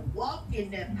ahead. We got to walk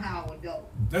in that power, though.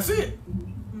 That's it.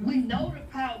 We know the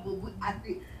power, but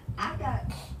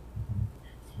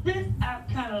since I've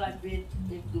kind of like been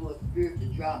into a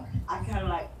spiritual drought,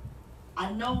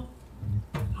 I know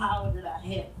the power that I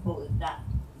had before is not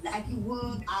like it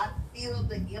was. I feel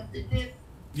the emptiness.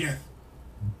 Yes.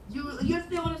 You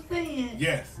understand what I'm saying?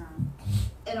 Yes.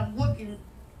 And I'm working.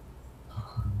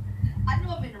 I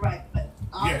know I'm in the right place.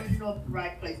 I already know I'm in the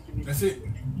right place to be. That's it.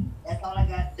 That's all I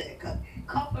got to say. Cause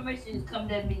confirmation is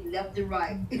coming at me left and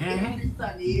right. Every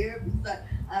Sunday.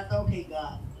 I said, okay,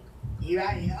 God, here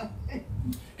I am.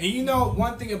 And you know,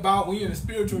 one thing about when you're in a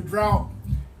spiritual drought,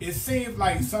 it seems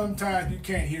like sometimes you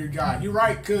can't hear God. You're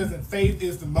right, cousin. Faith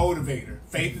is the motivator.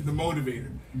 Faith is the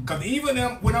motivator. Because even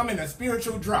when I'm in a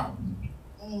spiritual drought,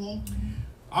 I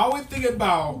always think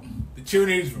about the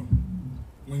children of Israel.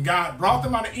 When God brought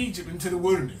them out of Egypt into the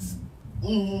wilderness,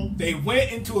 they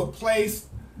went into a place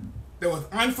that was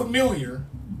unfamiliar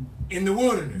in the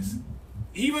wilderness.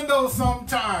 Even though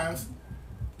sometimes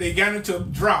they got into a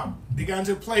drought. They got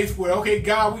into a place where, okay,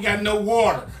 God, we got no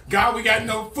water. God, we got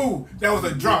no food. That was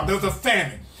a drought. That was a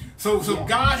famine. So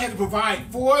God had to provide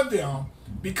for them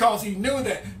because He knew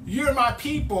that you're my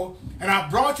people and I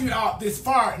brought you out this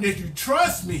far. And if you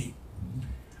trust me,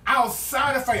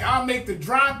 outside of faith, I'll make the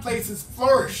dry places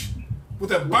flourish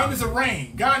with abundance of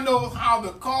rain. God knows how to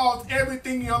cause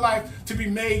everything in your life to be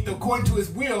made according to his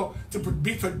will to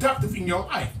be productive in your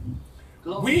life.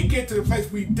 We get to the place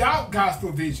we doubt God's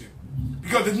provision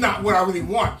because it's not what I really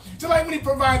want. Just like when he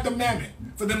provided the manna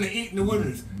for them to eat in the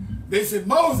wilderness. They said,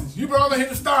 Moses, you brought us here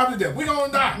to starve to death. We're going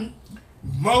to die.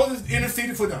 Moses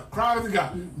interceded for them, cried out to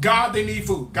God. God, they need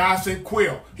food. God sent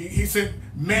quail. He sent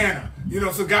manna. You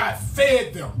know, so God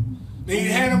fed them. And he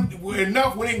had them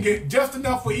enough. We didn't get just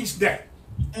enough for each day.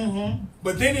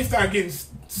 But then they started getting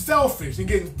selfish and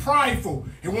getting prideful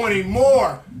and wanting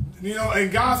more. You know,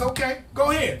 and God said, okay,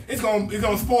 go ahead. It's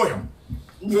gonna spoil.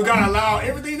 So God allowed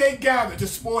everything they gathered to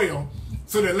spoil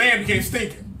so the land became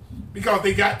stinking. Because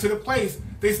they got to the place,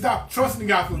 they stopped trusting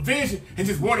God's provision and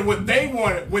just wanted what they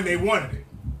wanted when they wanted it.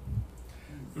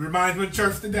 It reminds me of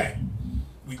church today.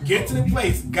 We get to the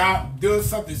place, God does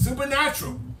something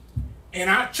supernatural in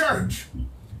our church,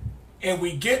 and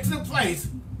we get to the place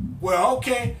where,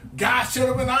 okay, God showed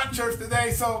up in our church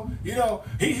today, so, you know,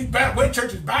 he's better. What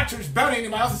church is my church better than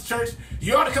anybody else's church?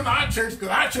 You ought to come to our church because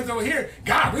our church over here,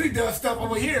 God really does stuff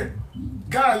over here.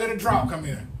 God let a drop come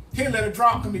in. He let a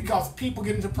drop come in because people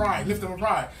get into pride, lift up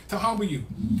pride to humble you.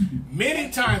 Many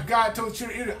times God told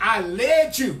children, I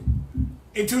led you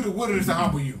into the wilderness to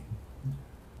humble you.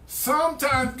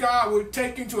 Sometimes God will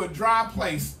take you to a dry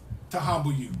place to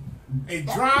humble you. A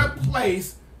dry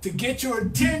place to get your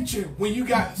attention when you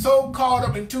got so caught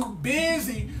up and too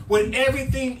busy with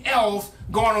everything else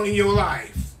going on in your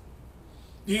life.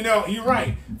 You know, you're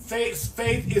right. Faith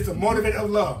is a motivator of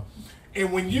love.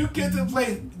 And when you get to the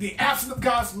place, the absence of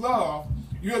God's love,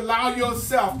 you allow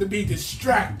yourself to be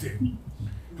distracted.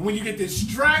 And when you get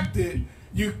distracted,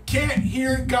 you can't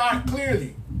hear God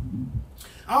clearly.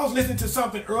 I was listening to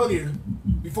something earlier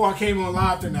before I came on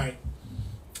live tonight.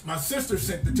 My sister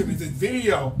sent it to me, this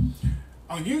video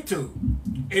on YouTube.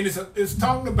 And it's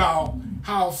talking about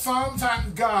how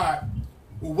sometimes God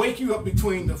will wake you up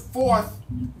between the fourth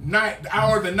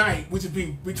hour of the night, which is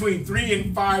between 3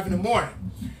 and 5 in the morning.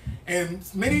 And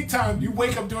many times you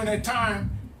wake up during that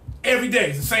time every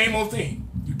day. It's the same old thing.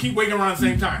 You keep waking around the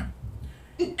same time.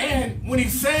 And when he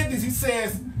said this, he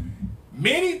says,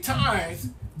 many times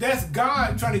that's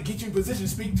God trying to get you in position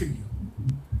to speak to you.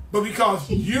 But because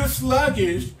you're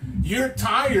sluggish, you're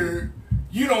tired,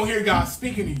 you don't hear God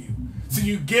speaking to you. So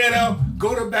you get up,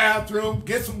 go to the bathroom,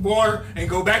 get some water, and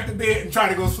go back to bed and try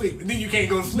to go to sleep. And then you can't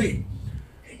go to sleep.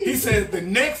 He said the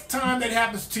next time that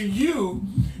happens to you,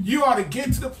 you ought to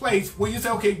get to the place where you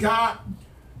say, okay, God,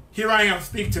 here I am,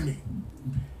 speak to me.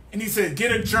 And he said,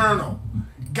 get a journal.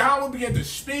 God will begin to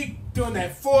speak during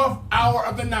that fourth hour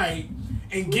of the night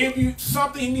and give you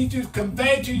something he needs to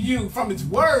convey to you from his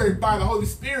word by the Holy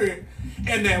Spirit.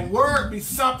 And that word be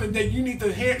something that you need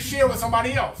to share with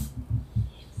somebody else.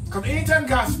 Because anytime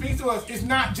God speaks to us, it's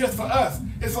not just for us.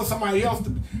 It's for somebody else,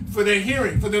 for their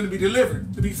hearing, for them to be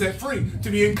delivered, to be set free, to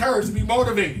be encouraged, to be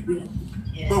motivated.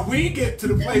 Yes. But we get to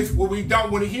the place where we don't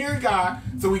want to hear God,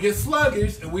 so we get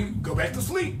sluggish and we go back to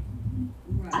sleep.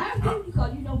 Right. I agree,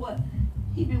 because you know what?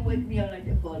 He been waking me up like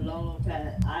that for a long time.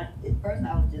 At first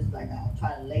I was just like, I'll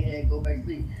try to lay there and go back to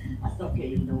sleep. I said, okay,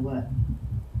 you know what?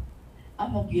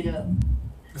 I'm going to get up.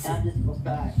 And I'm just going to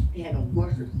start having a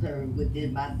worship service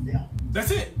within myself.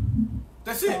 That's it.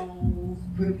 That's it.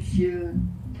 Scripture,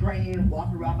 praying,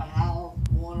 walking around my house,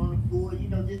 going on the floor, you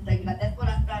know, just thinking about that's what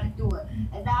I started doing.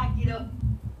 And now I get up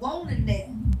wanting that,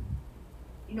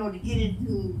 you know, to get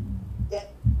into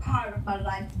that part of my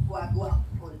life before I go out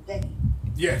for the day.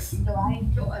 Yes. You know, I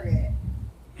enjoy that.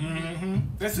 Mm-hmm.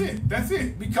 That's it. That's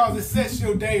it. Because it sets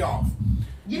your day off.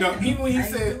 You know, even when he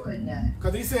said,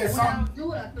 because he said something. When I don't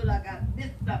do it, I feel like I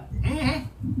missed something.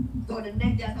 Mm-hmm. So the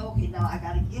next day I said, okay, now I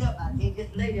got to get up. I can't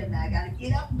just lay there now. I got to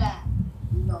get up now.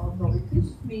 You know, so it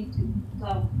teaches me to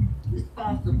become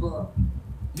responsible.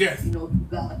 Yes. You know, to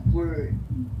God's word.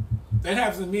 That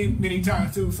happens to me many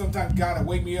times too. Sometimes God will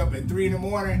wake me up at 3 in the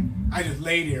morning. I just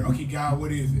lay there. Okay, God,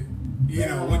 what is it? You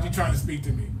know, what you trying to speak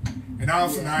to me? And all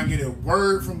of a sudden I get a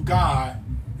word from God,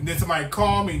 and then somebody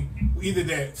call me either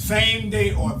that same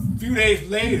day or a few days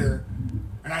later,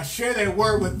 and I share that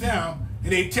word with them,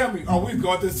 and they tell me, oh, we're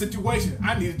going through a situation.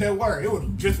 I needed that word. It was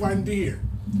just what I needed to hear.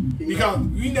 Because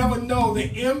you never know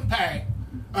the impact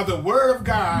of the word of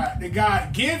God that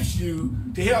God gives you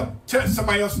to help touch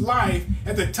somebody else's life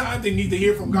at the time they need to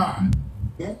hear from God.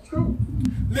 That's true.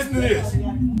 Listen to this.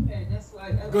 That's why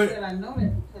I said I know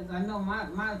that, because I know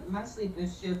my sleeping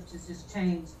shift just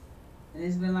changed. And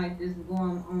it's been like this,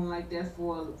 going on like that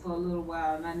for a little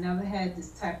while, and I never had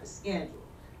this type of schedule.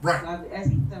 Right. So I've been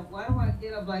asking myself, why do I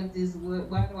get up like this?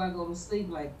 Why do I go to sleep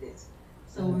like this?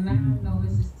 So now I know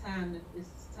it's just time to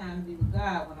be with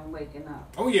God when I'm waking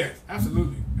up. Oh yes,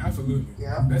 absolutely, absolutely.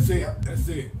 Yeah, that's it. That's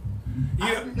it.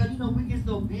 Yeah, because we get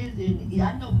so busy. And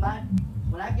I know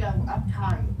when I get up, I'm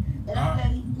tired, and I'm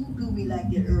glad he do me like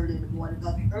that early in the morning.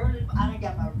 Because early, I done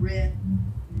got my rest.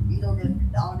 There's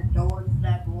all the doors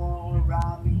not going on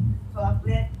around me. So I'm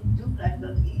glad he do like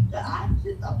that. I'm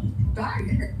just too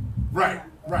tired. Right.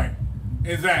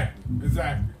 Exactly.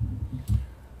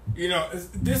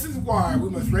 This is why we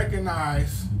must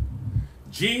recognize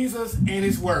Jesus and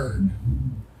his word.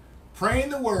 Praying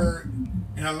the word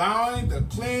and allowing the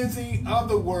cleansing of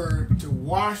the word to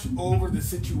wash over the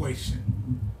situation.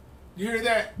 You hear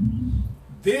that?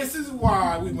 This is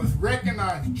why we must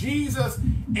recognize Jesus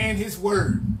and his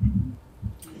word.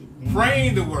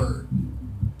 Praying the word.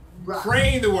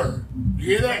 Praying the word. You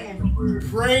hear that?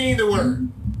 Praying the word.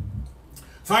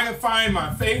 So I can find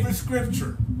my favorite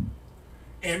scripture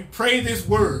and pray this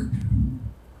word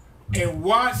and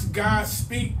watch God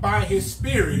speak by his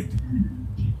spirit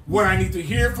what I need to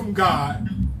hear from God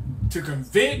to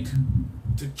convict,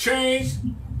 to change,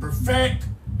 perfect,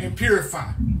 and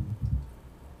purify.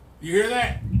 You hear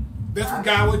that? That's what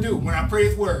God will do when I pray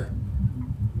his word.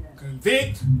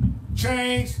 Convict,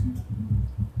 change,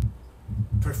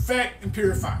 perfect, and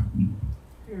purify.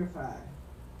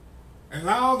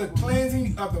 Allow the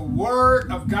cleansing of the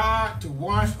word of God to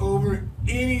wash over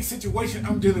any situation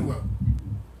I'm dealing with.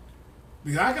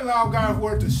 Because I can allow God's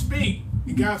word to speak,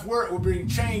 and God's word will bring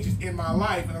changes in my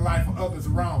life and the life of others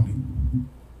around me.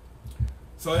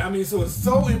 So it's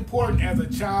so important as a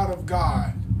child of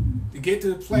God to get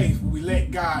to the place where we let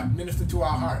God minister to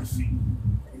our hearts.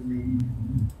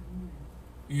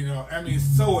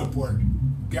 It's so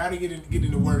important. Got to get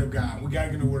in the word of God. We got to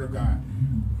get in the word of God.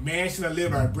 Man shall not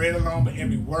live by bread alone, but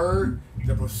every word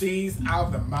that proceeds out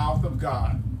of the mouth of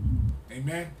God.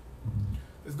 Amen.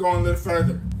 Let's go on a little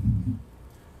further.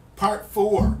 Part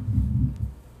 4.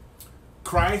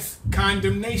 Christ's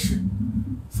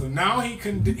condemnation. So now he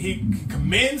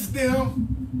commends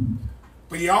them,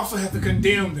 but he also has to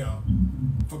condemn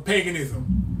them for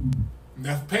paganism. And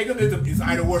that's paganism is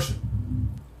idol worship.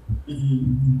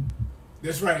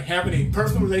 That's right. Having a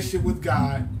personal relationship with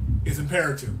God is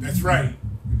imperative. That's right.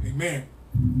 Amen.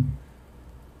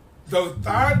 Though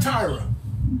Thyatira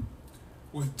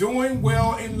was doing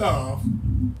well in love,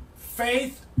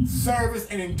 faith, service,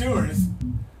 and endurance,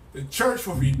 the church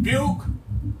was rebuked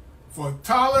for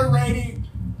tolerating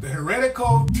the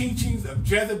heretical teachings of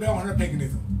Jezebel and her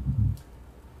paganism.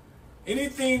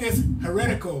 Anything that's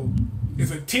heretical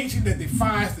is a teaching that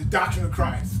defies the doctrine of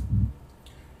Christ.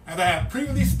 As I have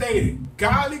previously stated,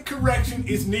 godly correction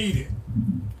is needed.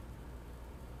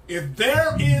 If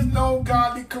there is no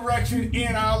godly correction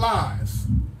in our lives,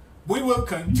 we will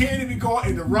continue to be going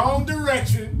in the wrong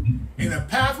direction, in the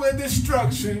pathway of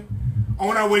destruction,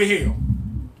 on our way to hell.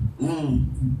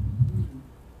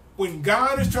 When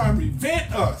God is trying to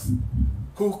prevent us,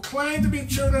 who claim to be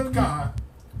children of God,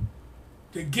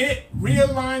 to get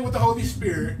realigned with the Holy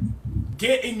Spirit,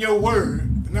 get in your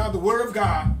word, now the word of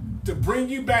God, to bring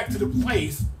you back to the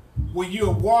place where you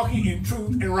are walking in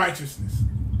truth and righteousness.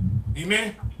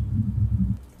 Amen?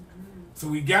 So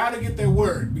we got to get that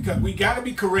word, because we got to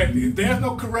be corrected. If there's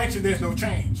no correction, there's no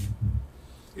change.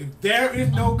 If there is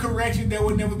no correction, there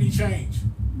will never be change.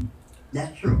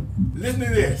 That's true. Listen to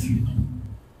this.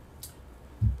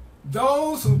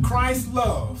 Those whom Christ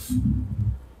loves,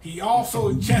 he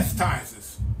also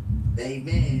chastises.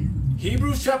 Amen.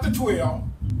 Hebrews chapter 12,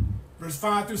 verse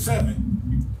 5 through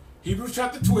 7. Hebrews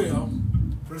chapter 12,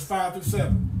 verse 5 through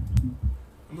 7.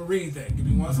 I'm going to read that. Give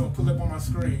me one second. I'll pull it up on my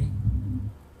screen.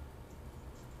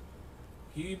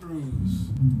 Hebrews.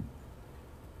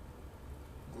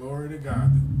 Glory to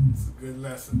God. It's a good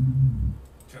lesson.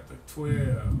 Chapter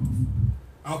 12.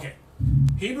 Okay.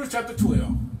 Hebrews chapter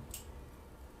 12,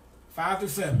 5 through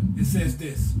 7. It says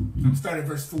this. I'm starting at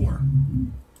verse 4.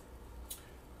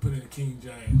 Put it in King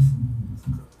James.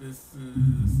 This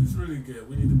is really good.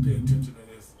 We need to pay attention to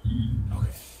this.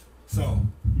 Okay. So,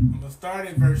 I'm going to start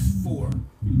at verse 4.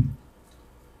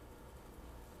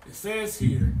 It says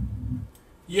here,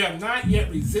 "Ye have not yet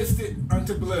resisted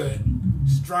unto blood,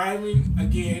 striving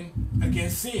again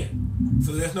against sin."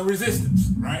 So there's no resistance,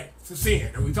 right? It's a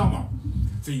sin that we're talking about.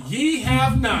 So ye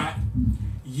have not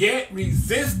yet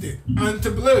resisted unto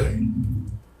blood,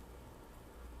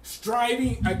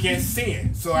 striving against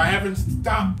sin. So I haven't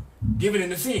stopped giving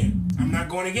into sin. I'm not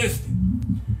going against it.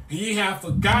 Ye have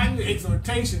forgotten the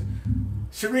exhortation.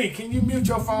 Cherie, can you mute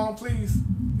your phone, please?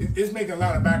 It's making a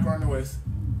lot of background noise.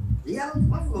 Yeah,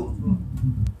 what's going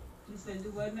on? You said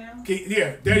do what now? Okay,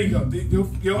 yeah, there you go.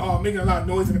 You're making a lot of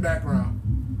noise in the background.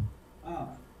 Oh.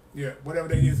 Yeah, whatever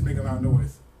that is making a lot of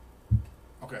noise.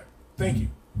 Okay, thank you.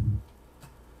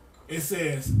 It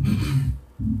says,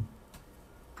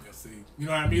 let's see. You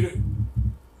know how to mute it?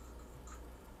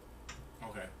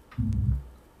 Okay.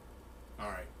 All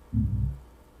right.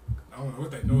 I don't know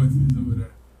what that noise is over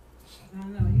there. I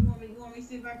don't know. You want me to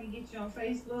see if I can get you on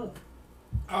Facebook?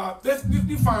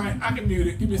 You fine. I can mute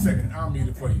it. Give me a second. I'll mute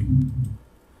it for you.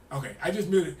 Okay, I just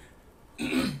muted.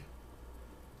 Okay,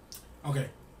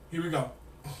 here we go.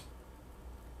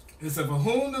 It says, for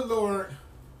whom the Lord,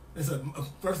 first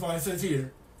of all, it says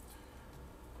here,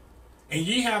 and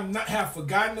ye have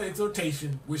forgotten the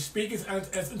exhortation which speaketh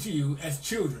unto you as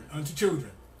children, unto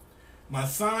children. My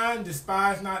son,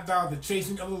 despise not thou the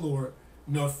chastening of the Lord,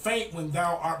 nor faint when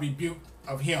thou art rebuked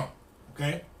of him.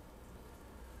 Okay?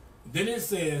 Then it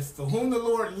says, for whom the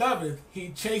Lord loveth, he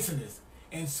chasteneth,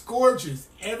 and scourges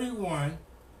every one,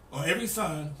 or every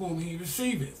son whom he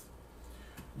receiveth.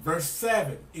 Verse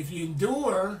 7, if you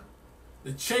endure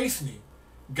the chastening,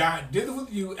 God dealeth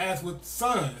with you as with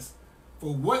sons,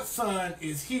 for what son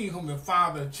is he whom the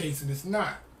Father chasteneth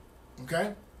not?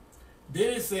 Okay?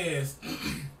 Then it says,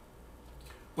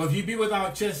 but if you be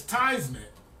without chastisement,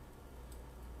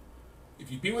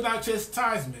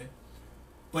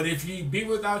 but if ye be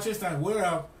without chastisement,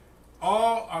 whereof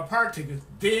all are partakers,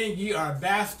 then ye are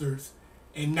bastards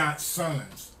and not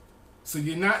sons. So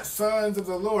you're not sons of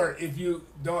the Lord if you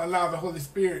don't allow the Holy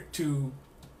Spirit to,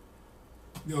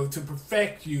 to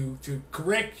perfect you, to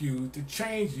correct you, to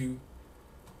change you.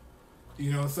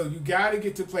 So you got to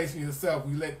get to a place in yourself.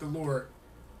 You let the Lord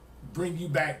bring you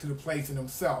back to the place in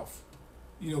himself,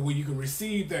 where you can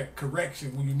receive that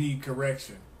correction when you need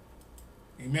correction.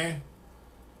 Amen.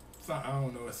 So I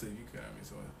don't know what to say. You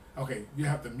can. Okay, you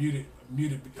have to unmute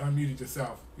it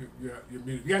yourself. You're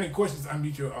muted. If you got any questions,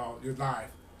 unmute your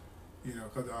live.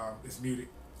 Because it's muted.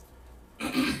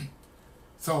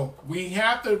 So we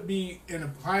have to be in a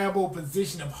pliable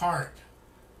position of heart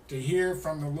to hear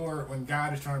from the Lord when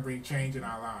God is trying to bring change in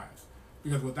our lives.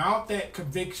 Because without that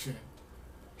conviction,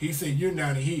 he said, you're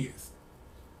none of his.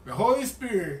 The Holy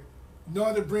Spirit, in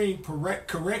order to bring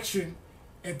correction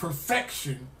and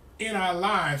perfection in our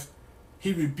lives,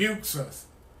 he rebukes us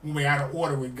when we're out of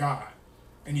order with God.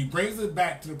 And he brings us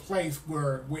back to the place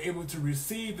where we're able to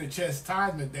receive the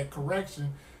chastisement, that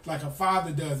correction, like a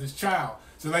father does his child.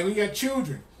 So like when you got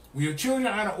children, when your children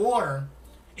are out of order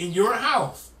in your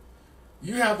house,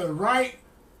 you have the right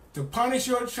to punish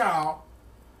your child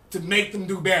to make them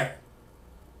do better.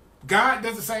 God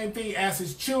does the same thing as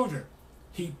his children.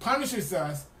 He punishes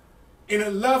us in a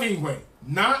loving way,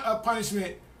 not a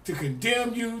punishment to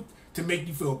condemn you, to make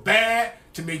you feel bad,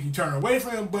 to make you turn away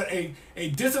from him, but a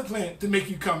discipline to make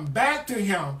you come back to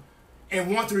him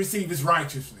and want to receive his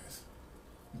righteousness.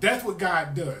 That's what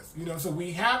God does. So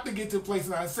we have to get to a place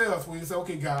in ourselves where we say,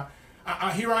 okay, God,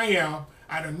 here I am.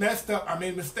 I done messed up. I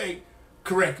made a mistake.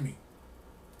 Correct me.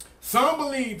 Some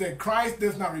believe that Christ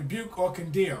does not rebuke or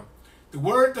condemn. The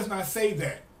word does not say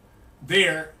that.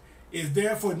 There is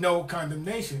therefore no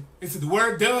condemnation. It's the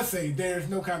word does say there is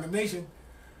no condemnation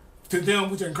to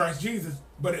them which are in Christ Jesus,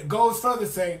 but it goes further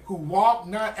saying, who walk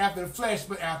not after the flesh,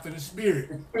 but after the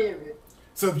Spirit.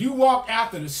 So if you walk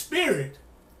after the Spirit,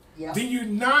 then you're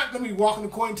not going to be walking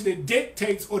according to the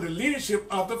dictates or the leadership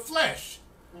of the flesh.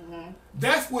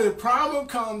 That's where the problem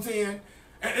comes in.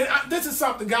 And this is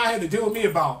something God had to deal with me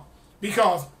about,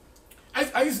 because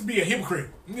I used to be a hypocrite.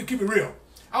 Let me keep it real.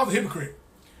 I was a hypocrite.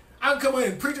 I would come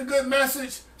in and preach a good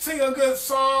message, sing a good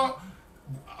song,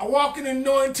 I walk in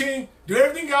anointing, do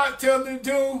everything God tells me to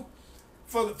do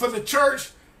for the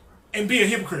church, and be a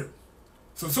hypocrite.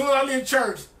 So as soon as I leave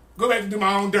church, go back and do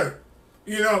my own dirt.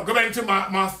 Go back to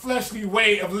my fleshly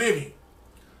way of living.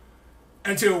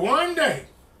 Until one day,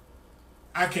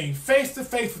 I came face to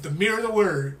face with the mirror of the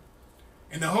word,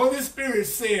 and the Holy Spirit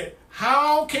said,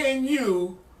 how can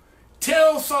you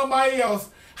tell somebody else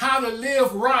how to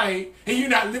live right and you're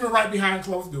not living right behind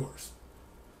closed doors?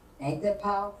 Ain't that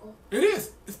powerful? It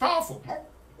is. It's powerful.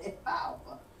 It's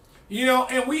powerful.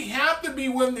 And we have to be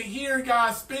willing to hear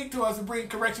God speak to us and bring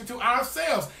correction to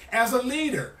ourselves as a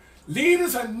leader.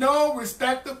 Leaders are no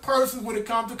respected persons when it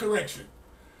comes to correction.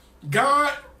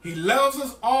 God, he loves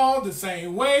us all the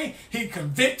same way. He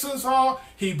convicts us all.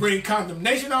 He brings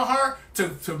condemnation in our heart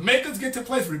to make us get to a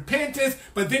place of repentance.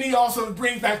 But then he also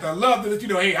brings back the love that,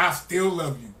 hey, I still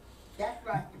love you. That's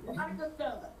right.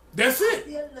 That's it. I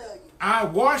still love you. I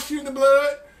wash you in the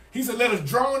blood. He said, let us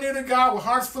draw near to God with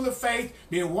hearts full of faith,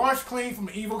 being washed clean from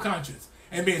an evil conscience,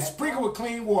 and being sprinkled with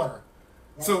clean water.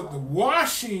 So the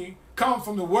washing comes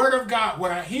from the word of God.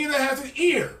 When he that has an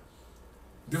ear,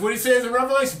 this is what he says in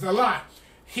Revelation a lot.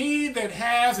 He that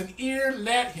has an ear,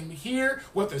 let him hear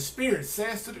what the Spirit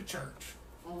says to the church.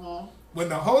 When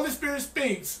the Holy Spirit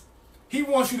speaks, he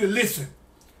wants you to listen.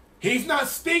 He's not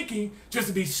speaking just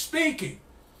to be speaking.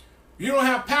 You don't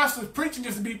have pastors preaching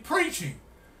just to be preaching.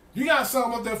 You got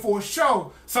some up there for a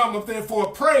show, some up there for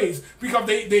a praise, because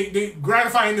they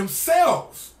gratifying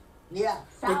themselves. Yeah,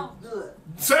 sounds good.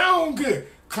 Sound good.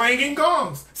 Clanging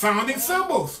gongs, sounding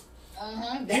cymbals.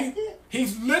 That's it.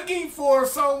 He's looking for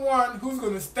someone who's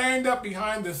going to stand up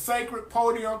behind the sacred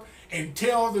podium and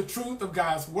tell the truth of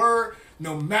God's word,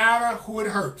 no matter who it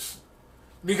hurts.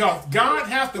 Because God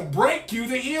has to break you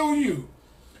to heal you.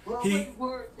 Well, his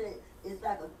word says it's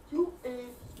like a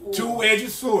two-edged sword. Two-edged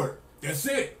sword. That's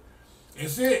it.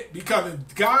 That's it. Because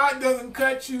if God doesn't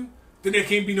cut you, then there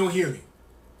can't be no healing.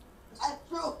 That's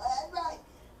true. That's right.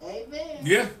 Amen.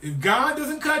 Yeah. If God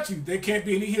doesn't cut you, there can't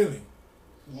be any healing.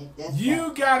 Yeah,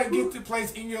 you got to get to the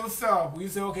place in yourself where you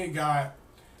say, okay, God,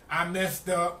 I messed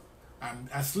up.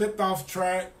 I slipped off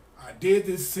track. I did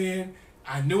this sin.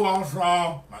 I knew I was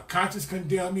wrong. My conscience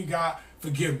condemned me. God,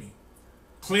 forgive me.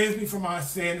 Cleanse me from my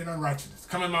sin and unrighteousness.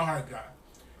 Come in my heart, God.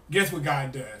 Guess what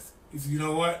God does? He says, you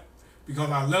know what? Because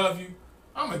I love you,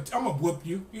 I'm gonna whoop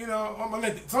you. You know, I'm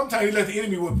gonna sometimes he let the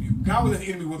enemy whoop you. God will let the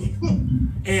enemy whoop you.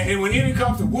 And when the enemy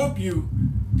comes to whoop you,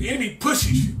 the enemy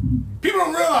pushes you. People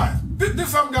don't realize. This is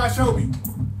something God showed me.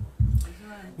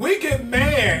 We get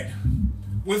mad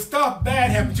when stuff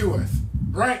bad happens to us,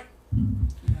 right?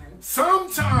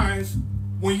 Sometimes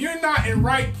when you're not in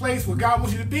right place where God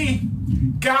wants you to be,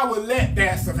 God will let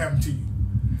bad stuff happen to you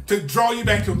to draw you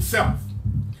back to himself,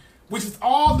 which is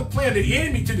all the plan of the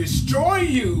enemy to destroy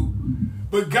you.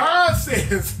 But God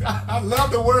says, I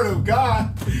love the word of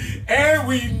God, and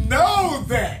we know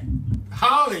that,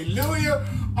 hallelujah,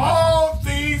 all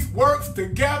things works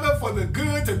together for the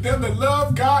good to them that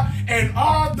love God and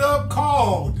are the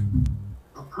called.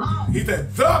 He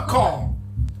said, the called,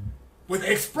 with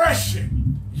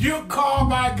expression, you're called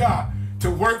by God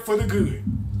to work for the good.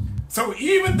 So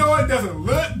even though it doesn't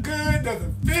look good,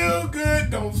 doesn't feel good,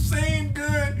 don't seem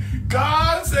good,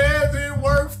 God says it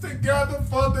works together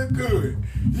for the good.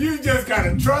 You just got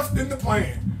to trust in the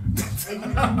plan.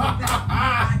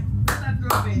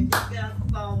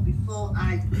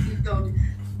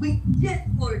 We just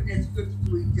quoted that scripture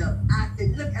to each other. I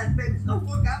said, look, as baby, it's going to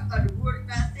work out by the word of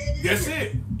God said it. That's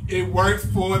it. It works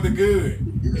for the good.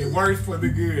 It works for the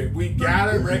good. We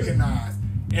got to recognize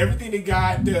everything that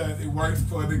God does, it works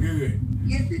for the good.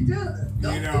 Yes, it does.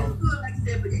 Don't feel good, like I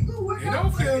said, but it's going to work out. It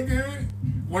don't feel good.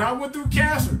 When I went through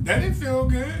cancer, that didn't feel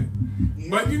good. Yeah.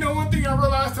 But you know one thing I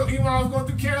realized, so even when I was going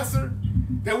through cancer,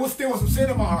 there was still some sin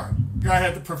in my heart. God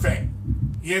had to perfect.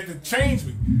 He had to change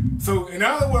me. So in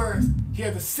other words, he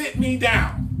had to sit me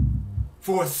down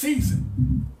for a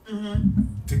season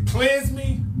to cleanse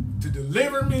me, to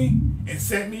deliver me, and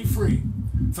set me free.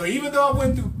 So even though I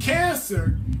went through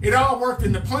cancer, it all worked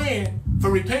in the plan for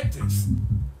repentance.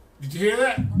 Did you hear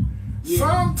that? Yeah.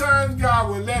 Sometimes God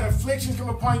will let afflictions come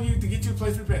upon you to get you to a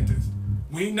place of repentance.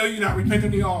 When you know you're not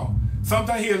repentant at all.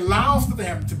 Sometimes he allows stuff to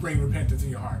happen to bring repentance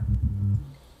in your heart.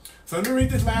 So let me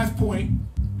read this last point.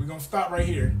 We're going to stop right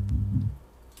here.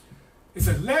 It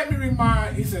says, let me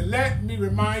remind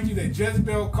you that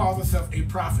Jezebel calls herself a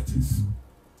prophetess.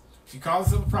 She calls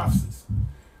herself a prophetess,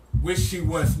 which she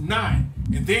was not,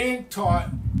 and then taught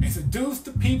and seduced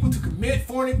the people to commit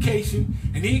fornication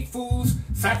and eat foods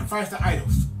sacrificed to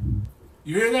idols.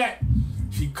 You hear that?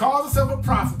 She calls herself a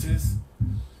prophetess,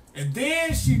 and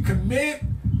then she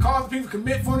caused people to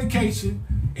commit fornication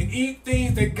and eat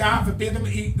things that God forbid them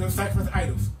to eat, those sacrificed to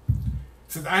idols.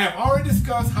 It says, I have already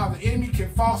discussed how the enemy can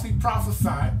falsely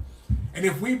prophesy, and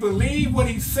if we believe what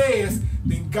he says,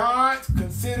 then God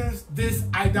considers this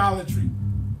idolatry.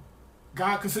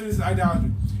 God considers this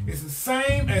idolatry. It's the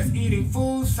same as eating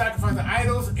food sacrificed to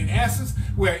idols. In essence,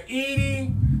 we're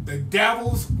eating the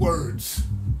devil's words.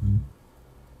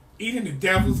 Eating the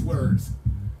devil's words.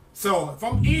 So if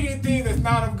I'm eating things that's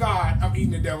not of God, I'm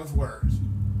eating the devil's words.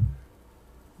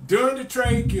 During the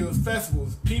trade guilds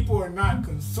festivals, people not only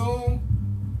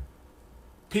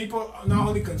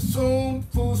consumed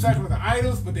food sacrificed to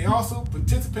idols, but they also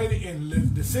participated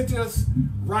in licentious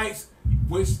rites,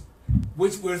 which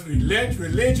was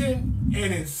religion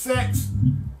and in sex,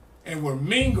 and were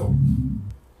mingled.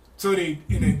 So they,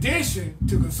 in addition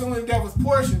to consuming the devil's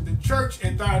portion, the church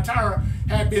at Thyatira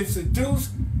had been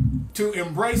seduced to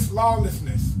embrace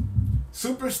lawlessness,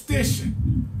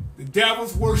 superstition, the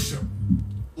devil's worship,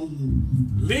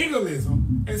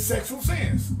 legalism, and sexual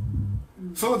sins.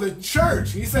 So the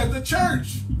church, he said the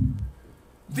church,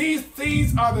 these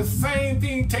things are the same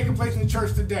thing taking place in the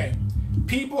church today.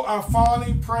 People are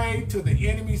falling prey to the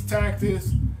enemy's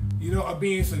tactics are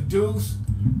being seduced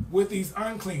with these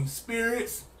unclean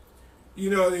spirits.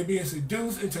 They're being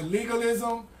seduced into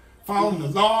legalism, following the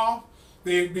law.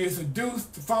 They're being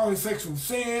seduced to following sexual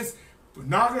sins,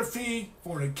 pornography,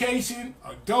 fornication,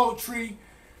 adultery.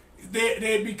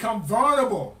 They become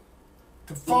vulnerable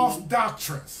to false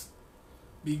doctrines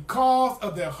because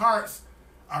of their hearts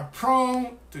are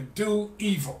prone to do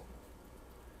evil.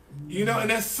 And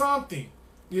that's something.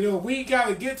 We got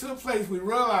to get to the place we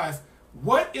realize,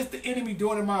 what is the enemy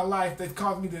doing in my life that's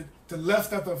caused me to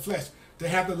lust after the flesh, to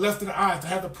have the lust of the eyes, to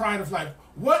have the pride of life?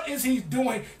 What is he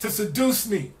doing to seduce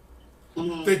me?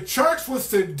 The church was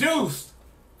seduced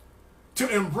to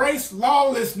embrace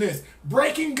lawlessness,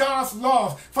 breaking God's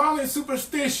laws, following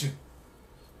superstition.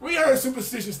 We heard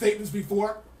superstition statements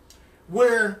before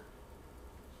where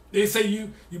they say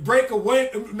you break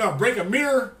a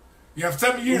mirror, you have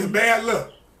 7 years of bad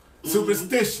luck.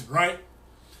 Superstition, right?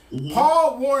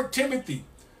 Paul warned Timothy,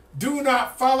 do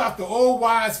not follow after old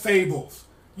wise fables.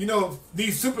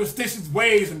 These superstitious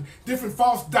ways and different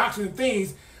false doctrine and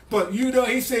things. But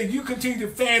he said, you continue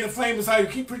to fan the flame inside you,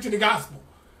 keep preaching the gospel.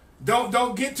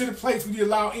 Don't get to the place where you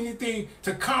allow anything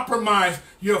to compromise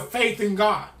your faith in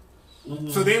God.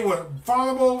 So they were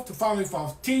vulnerable to following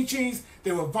false teachings.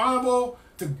 They were vulnerable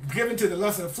to giving to the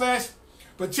lust of the flesh.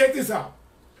 But check this out.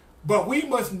 But we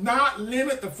must not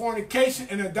limit the fornication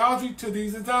and adultery to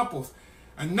these examples.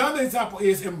 Another example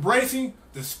is embracing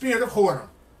the spirit of whoredom.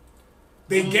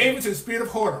 They gave it to the spirit of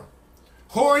whoredom.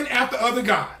 Whoring after other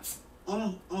gods.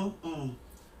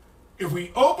 If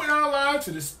we open our lives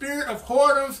to the spirit of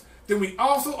whoredoms, then we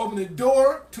also open the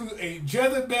door to a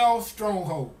Jezebel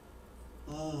stronghold.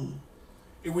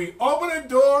 If we open the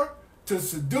door to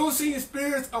seducing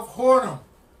spirits of whoredom,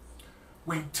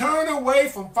 we turn away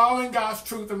from following God's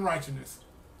truth and righteousness.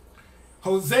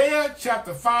 Hosea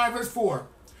chapter 5 verse 4.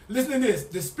 Listen to this.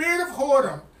 The spirit of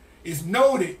whoredom is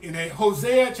noted in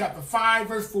Hosea chapter 5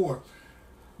 verse 4.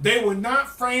 They will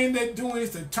not frame their doings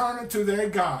to turn unto their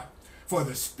God, for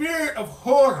the spirit of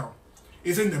whoredom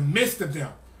is in the midst of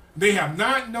them. They have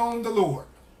not known the Lord.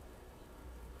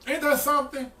 Ain't that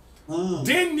something?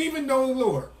 Didn't even know the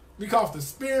Lord, because the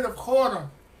spirit of whoredom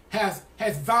has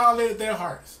violated their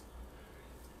hearts.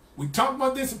 We talked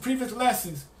about this in previous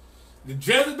lessons. The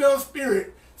Jezebel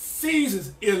spirit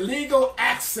seizes illegal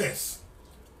access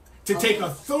to take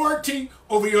authority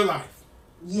over your life.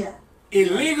 Yeah.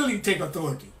 Illegally take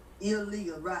authority.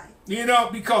 Illegal, right.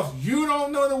 Because you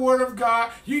don't know the word of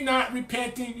God, you're not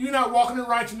repenting, you're not walking in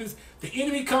righteousness. The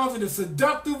enemy comes in a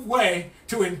seductive way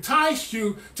to entice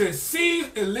you to seize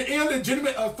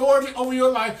illegitimate authority over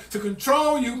your life, to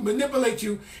control you, manipulate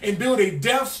you, and build a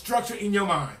death structure in your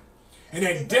mind. And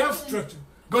that death structure,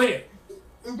 go ahead.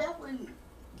 Is that when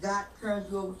God turns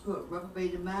you over to a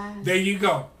reprobated mind? There you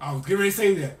go. I was getting ready to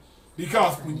say that.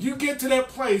 Because when you get to that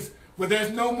place where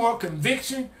there's no more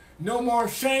conviction, no more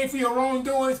shame for your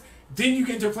wrongdoings, then you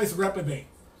get to a place of reprobate.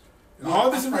 Yeah, all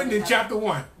this is written in chapter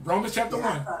 1, Romans chapter 1.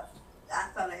 I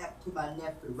thought it happened to my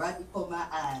nephew right before my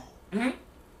eyes. And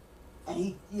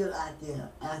he's still out there.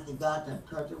 And I said, God done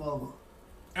turned him over.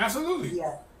 Absolutely.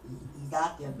 Yeah, he's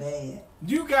out there bad.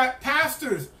 You got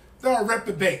pastors that are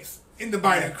reprobates in the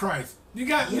body of Christ. You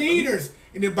got leaders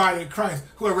in the body of Christ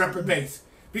who are reprobates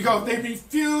because they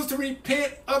refuse to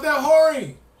repent of their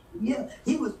whoring. Yeah,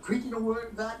 he was preaching the word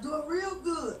of God, doing real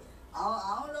good.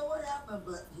 I don't know what happened,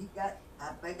 but I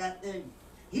think out there,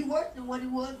 he worse than what he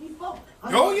was before.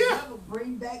 Oh, yeah.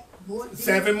 Bring back more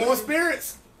 7 more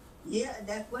spirits. Yeah,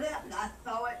 that's what happened. I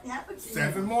saw it happen to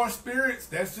 7 more spirits.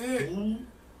 That's it.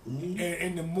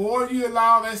 And the more you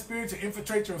allow that spirit to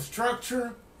infiltrate your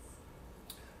structure,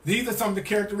 these are some of the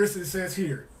characteristics it says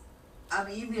here. I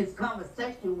mean, even his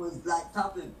conversation was like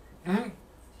talking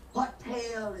hot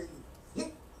tail and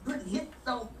putting hits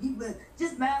on people.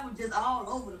 Just man was just all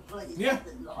over the place. Yeah.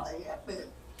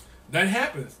 That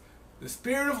happens. The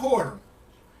spirit of whoredom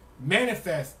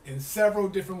manifests in several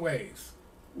different ways.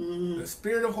 The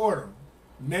spirit of whoredom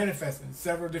manifests in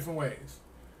several different ways.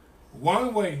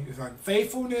 One way is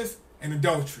unfaithfulness and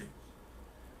adultery.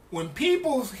 When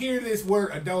people hear this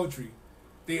word adultery,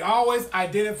 they always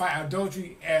identify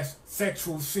adultery as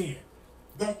sexual sin.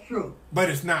 That's true. But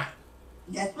it's not.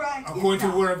 That's right. According to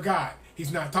the word of God,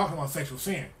 he's not talking about sexual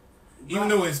sin. Even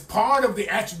though it's part of the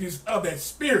attributes of that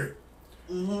spirit,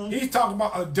 he's talking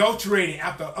about adulterating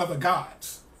after other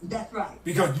gods. That's right.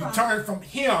 Because you turn from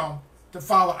him to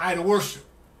follow idol worship.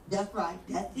 That's right.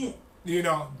 That's it.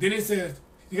 Then it says,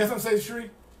 you got something to say, Sheree?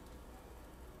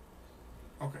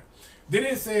 Okay. Then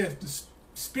it says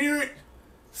the spirit,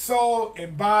 soul,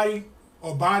 and body,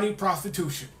 or body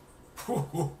prostitution.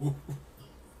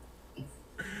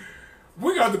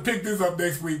 we're going to pick this up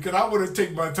next week because I want to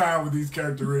take my time with these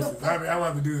characteristics. I mean, I'm going to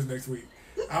have to do this next week.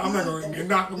 I'm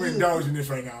not going to indulge in this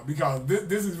right now because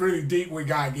this is really deep where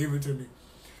God gave it to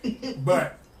me.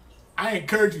 But I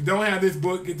encourage you, don't have this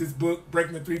book. Get this book,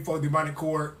 Breaking the Threefold Demonic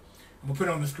Cord. I'm going to put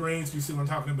it on the screen so you see what I'm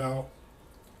talking about.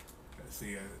 Let's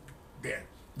see. There.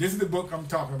 This is the book I'm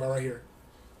talking about right here.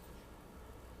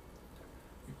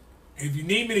 If you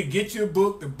need me to get you a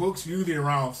book, the book's usually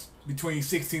around between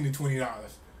 $16 and $20.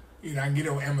 You know, I can get it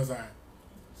on Amazon.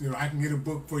 You know, I can get a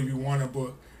book for you if you want a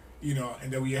book, you know,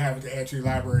 and then we have it to add to your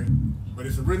library. But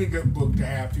it's a really good book to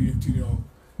have to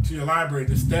your library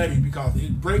to study because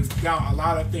it breaks down a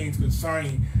lot of things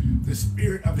concerning the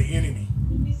spirit of the enemy.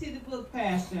 Let me see the book,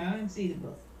 Pastor. I didn't see the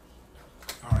book.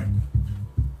 All right.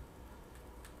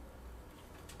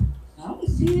 I don't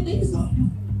see it either.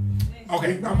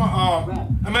 Okay, I'm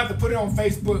gonna have to put it on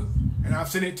Facebook and I'll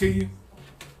send it to you.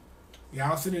 Yeah,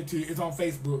 I'll send it to you. It's on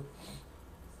Facebook.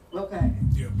 Okay.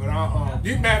 Yeah, but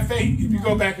you matter of fact, if you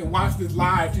go back and watch this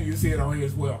live too, you'll see it on here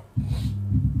as well.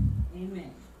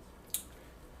 Amen.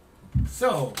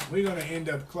 So we're gonna end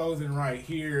up closing right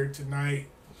here tonight.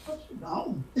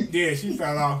 Oh. Yeah, she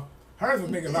fell off. Hers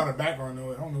was making a lot of background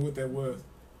noise. I don't know what that was,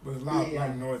 but there's a lot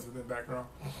of noise within the background.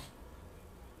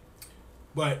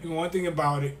 But one thing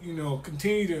about it,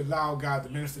 continue to allow God to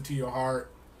minister to your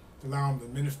heart, to allow Him to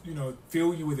minister,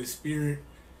 fill you with His Spirit.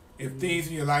 If things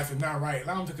in your life are not right,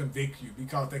 allow Him to convict you,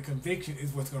 because that conviction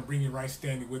is what's going to bring you right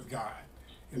standing with God.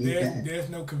 If there's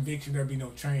no conviction, there'll be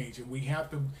no change. And we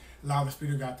have to allow the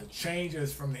Spirit of God to change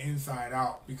us from the inside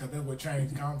out, because that's where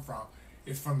change comes from.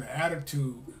 It's from the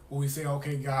attitude where we say,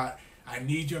 okay, God, I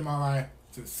need you in my life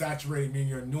to saturate me in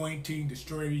your anointing,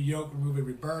 destroy every yoke, remove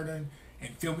every burden,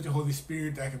 and fill me with the Holy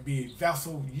Spirit that I can be a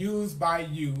vessel used by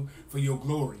you for your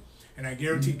glory. And I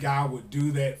guarantee God will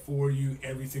do that for you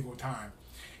every single time.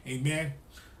 Amen.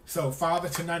 So, Father,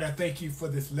 tonight I thank you for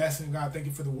this lesson, God. Thank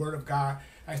you for the word of God.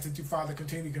 I ask that you, Father,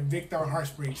 continue to convict our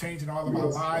hearts, bring change in all of our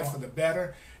lives for the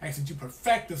better. I ask that you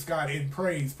perfect us, God, in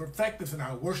praise. Perfect us in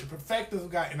our worship. Perfect us,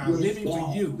 God, in our living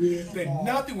for you. That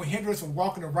nothing will hinder us from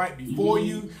walking right before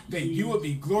you. That you will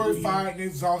be glorified and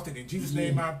exalted. In Jesus'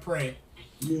 name I pray.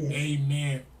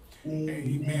 Amen.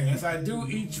 Amen. As I do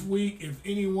each week, if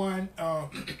anyone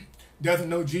doesn't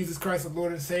know Jesus Christ, the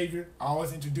Lord and Savior, I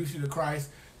always introduce you to Christ.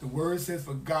 The word says,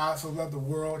 for God so loved the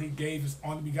world, He gave His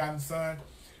only begotten Son,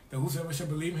 that whosoever shall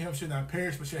believe in Him shall not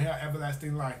perish, but shall have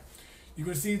everlasting life. You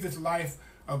can see this life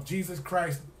of Jesus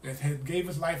Christ that gave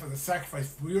His life as a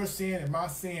sacrifice for your sin and my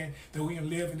sin, that we can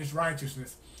live in this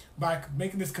righteousness. By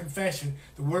making this confession,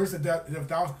 the words that if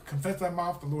thou confess thy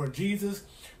mouth the Lord Jesus,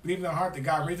 believe in thy heart that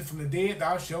God raised Him from the dead,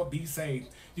 thou shalt be saved.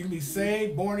 You can be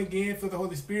saved, born again, filled with the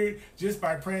Holy Spirit, just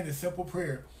by praying this simple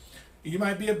prayer. You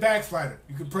might be a backslider.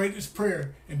 You can pray this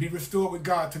prayer and be restored with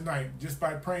God tonight just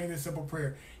by praying this simple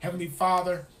prayer. Heavenly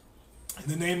Father, in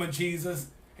the name of Jesus,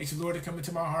 I ask you, Lord, to come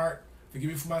into my heart,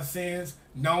 forgive me for my sins,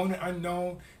 known and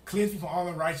unknown, cleanse me from all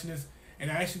unrighteousness,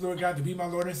 and I ask you, Lord God, to be my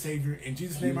Lord and Savior. In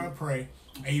Jesus' name I pray.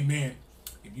 Amen.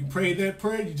 If you prayed that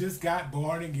prayer, you just got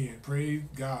born again. Praise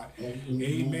God.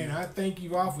 Amen. I thank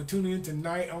you all for tuning in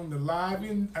tonight on the live.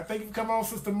 And I thank you for coming on,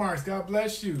 Sister Marks. God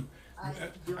bless you.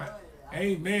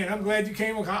 Amen. I'm glad you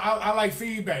came on. I like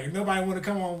feedback. Nobody want to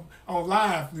come on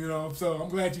live, so I'm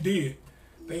glad you did.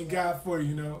 Thank God for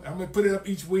you, I'm going to put it up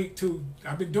each week, too.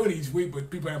 I've been doing it each week, but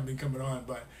people haven't been coming on.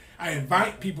 But I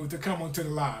invite people to come on to the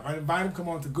live. I invite them to come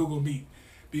on to Google Meet,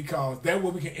 because that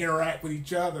way we can interact with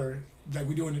each other like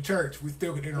we do in the church. We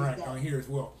still can interact on here as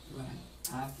well.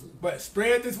 Right. But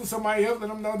spread this with somebody else. Let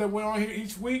them know that we're on here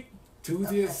each week.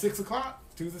 Tuesday at 6 o'clock.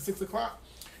 Tuesday at 6 o'clock.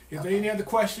 Is there any other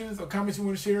questions or comments you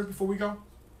want to share before we go?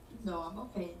 No, I'm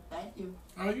okay. Thank you.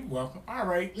 Oh, you're welcome. All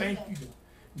right. Thank you.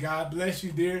 God bless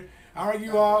you, dear. All right,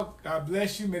 you all. God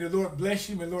bless you. May the Lord bless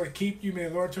you. May the Lord keep you. May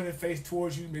the Lord turn His face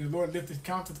towards you. May the Lord lift His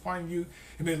countenance upon you.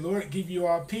 And may the Lord give you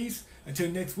all peace. Until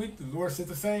next week, the Lord says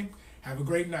the same. Have a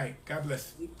great night. God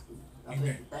bless.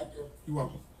 Amen. Thank you. You're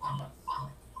welcome. Bye-bye.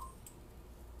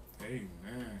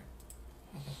 Amen.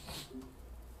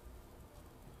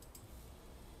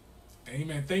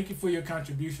 Amen. Thank you for your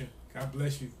contribution. God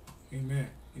bless you. Amen.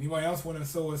 Anyone else want to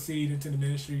sow a seed into the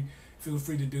ministry, feel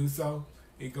free to do so.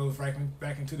 It goes right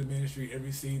back into the ministry.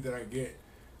 Every seed that I get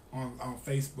on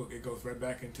Facebook, it goes right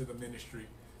back into the ministry.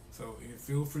 So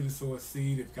feel free to sow a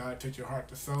seed if God touched your heart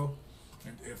to sow.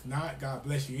 And if not, God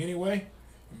bless you anyway.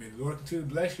 And may the Lord continue to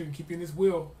bless you and keep you in His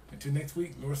will. Until next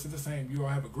week, Lord says the same. You all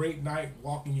have a great night.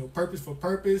 Walk in your purpose for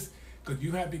purpose, because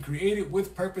you have been created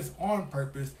with purpose, on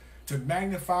purpose, to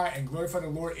magnify and glorify the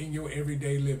Lord in your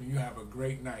everyday living. You have a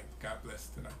great night. God bless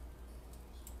tonight.